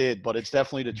just did. But it's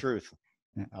definitely the truth.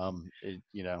 Yeah.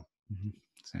 Mm-hmm.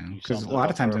 So, You because summed a it lot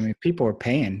of up times, I mean, perfect. people are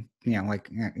paying, like,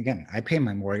 again, I pay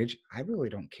my mortgage. I really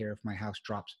don't care if my house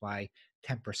drops by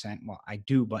 10%. Well, I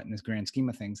do, but in this grand scheme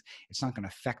of things, it's not going to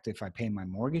affect if I pay my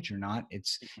mortgage or not.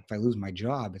 It's, if I lose my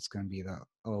job, it's going to be the,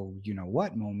 oh, you know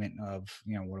what moment of,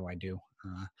 what do I do?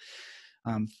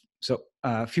 So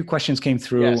a few questions came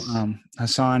through. Yes.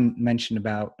 Hassan mentioned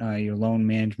about your loan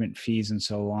management fees and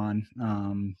so on.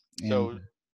 And So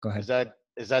go ahead.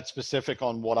 is that specific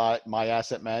on what my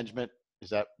asset management? Is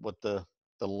that what the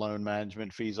loan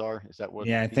management fees are? Is that what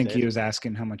Yeah, I he's think he was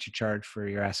asking? asking how much you charge for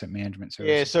your asset management Yeah,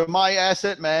 services. so my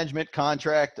asset management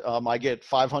contract, I get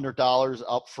 $500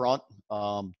 up front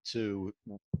to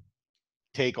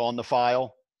take on the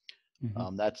file.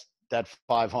 Mm-hmm. That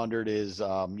 500 is,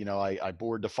 I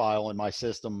board the file in my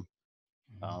system.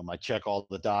 I check all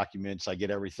the documents. I get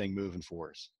everything moving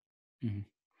for us. Mm-hmm.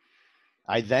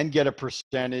 I then get a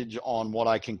percentage on what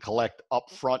I can collect up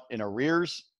front in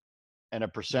arrears and a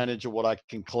percentage of what I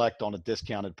can collect on a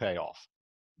discounted payoff.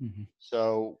 Mm-hmm.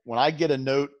 So when I get a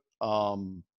note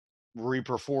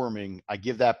reperforming, I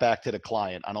give that back to the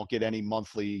client. I don't get any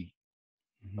monthly.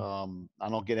 Mm-hmm. I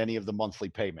don't get any of the monthly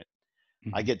payment.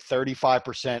 I Mm-hmm. get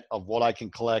 35% of what I can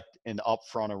collect in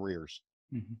upfront arrears.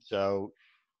 Mm-hmm. So,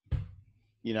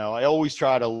 I always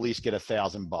try to at least get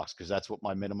 $1,000 because that's what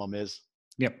my minimum is.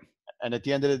 Yep. And at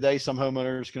the end of the day, some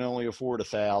homeowners can only afford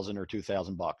 1,000 or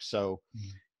 $2,000. So Mm-hmm.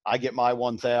 I get my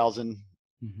 1,000.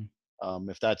 Mm-hmm.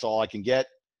 If that's all I can get,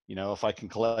 if I can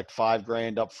collect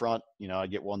 $5,000 up front, I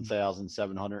get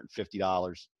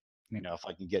 $1,750. Yep. If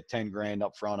I can get 10 grand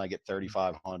up front, I get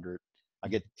 3,500. I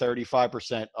get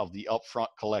 35% of the upfront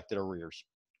collected arrears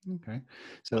Okay.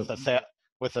 with So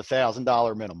with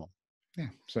 $1,000 minimum. yeah.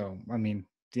 So I mean,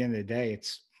 at the end of the day,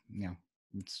 it's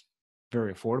it's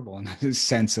very affordable in the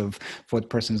sense of what the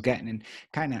person's getting, and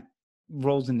kind of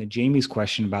rolls into Jamie's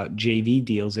question about JV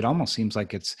deals. It almost seems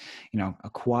like it's a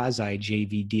quasi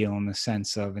JV deal in the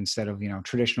sense of, instead of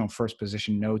traditional first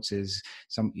position notes, is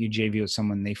you JV with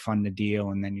someone, they fund the deal,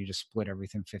 and then you just split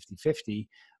everything 50-50.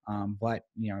 But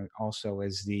also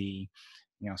as the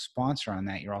sponsor on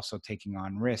that, you're also taking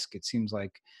on risk. It seems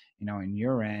like in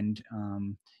your end,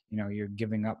 you're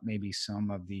giving up maybe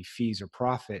some of the fees or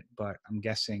profit, but I'm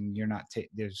guessing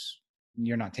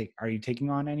are you taking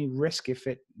on any risk if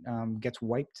it gets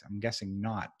wiped? I'm guessing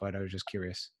not, but I was just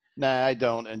curious. Nah, I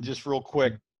don't. And just real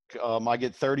quick, I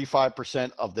get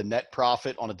 35% of the net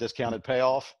profit on a discounted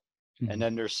payoff. And Mm-hmm.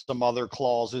 then there's some other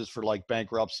clauses for like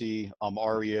bankruptcy,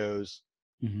 REOs.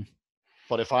 Mm-hmm.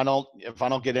 But if I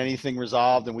don't get anything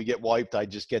resolved and we get wiped, I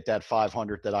just get that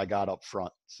 500 that I got up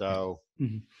front. So,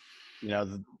 Mm-hmm. you know,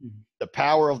 the, Mm-hmm. the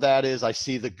power of that is I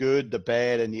see the good, the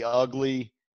bad, and the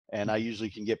ugly, and I usually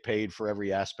can get paid for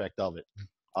every aspect of it.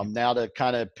 Yep. Now to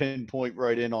kind of pinpoint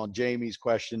right in on Jamie's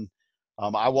question,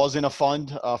 I was in a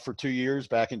fund for 2 years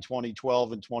back in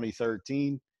 2012 and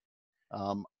 2013.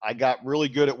 I got really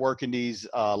good at working these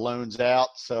loans out.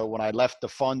 So when I left the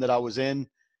fund that I was in,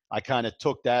 I kind of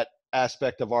took that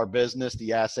aspect of our business,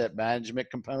 the asset management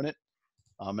component,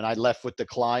 and I left with the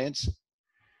clients.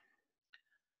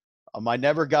 I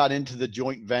never got into the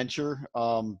joint venture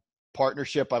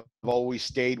partnership. I've always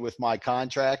stayed with my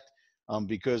contract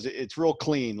because it's real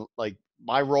clean. Like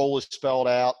my role is spelled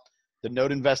out. The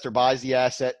note investor buys the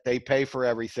asset, they pay for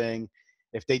everything.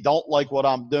 If they don't like what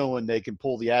I'm doing, they can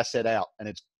pull the asset out, and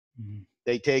Mm-hmm.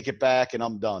 they take it back, and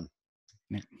I'm done.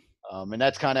 Yeah. And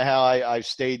that's kind of how I've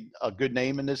stayed a good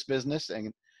name in this business.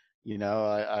 And,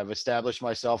 I've established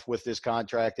myself with this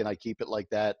contract, and I keep it like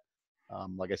that.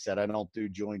 Like I said, I don't do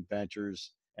joint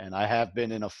ventures, and I have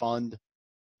been in a fund.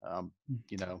 Um,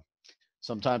 you know,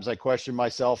 Sometimes I question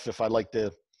myself if I like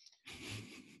to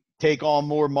take on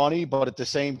more money, but at the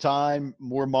same time,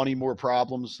 more money, more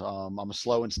problems. I'm a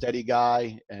slow and steady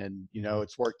guy, and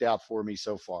it's worked out for me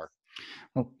so far.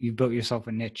 Well, you built yourself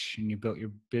a niche, and you built your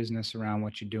business around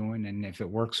what you're doing. And if it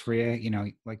works for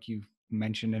you, like you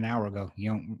mentioned an hour ago,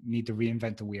 you don't need to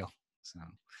reinvent the wheel. So,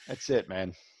 That's it,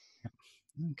 man.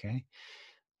 okay.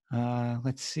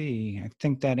 Let's see. I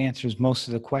think that answers most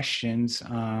of the questions.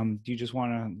 Do you just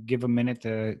want to give a minute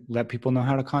to let people know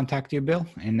how to contact you, Bill?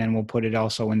 And then we'll put it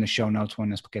also in the show notes when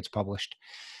this gets published.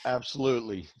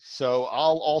 Absolutely. So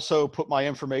I'll also put my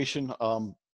information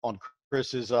on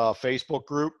Chris's Facebook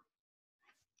group.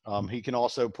 He can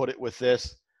also put it with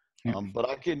this. Yeah.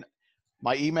 But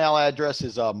my email address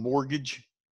is mortgage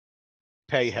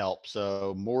pay help.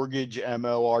 So mortgage,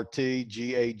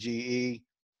 MORTGAGE,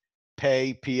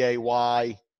 pay,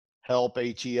 PAY, help,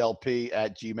 HELP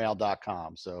at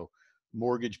gmail.com. So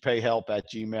mortgage pay help at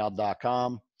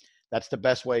gmail.com. That's the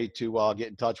best way to get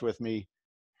in touch with me.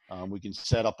 We can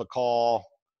set up a call.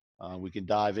 We can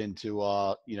dive into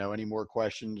any more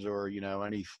questions or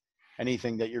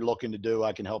anything that you're looking to do.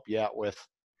 I can help you out with.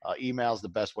 Email is the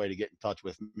best way to get in touch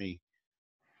with me.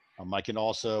 I can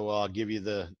also give you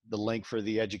the link for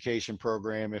the education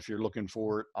program if you're looking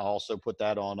for it. I'll also put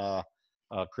that on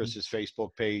Chris's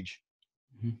Facebook page.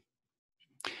 Mhm.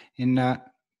 And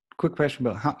quick question,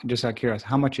 Bill, just out of curiosity,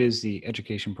 how much is the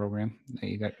education program that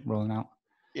you got rolling out?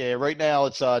 Yeah, right now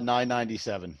it's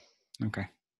 $9.97. Okay,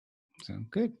 so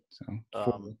good. So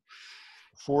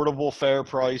affordable, fair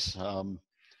price.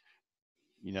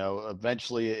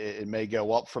 Eventually it may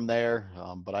go up from there,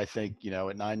 but I think at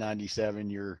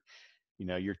 $9.97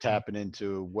 you're tapping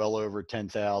into well over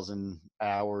 10,000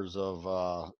 hours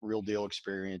of real deal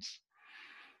experience.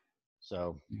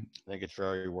 So I think it's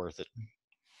very worth it.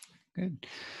 Good.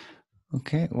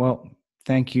 Okay. Well,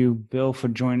 thank you, Bill, for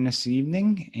joining us this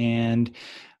evening. And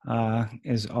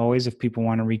as always, if people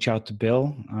want to reach out to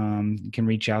Bill, you can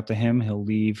reach out to him. He'll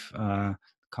leave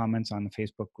comments on the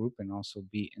Facebook group and also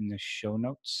be in the show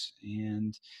notes.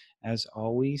 And as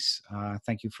always,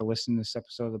 thank you for listening to this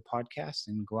episode of the podcast,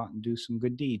 and go out and do some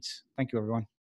good deeds. Thank you, everyone.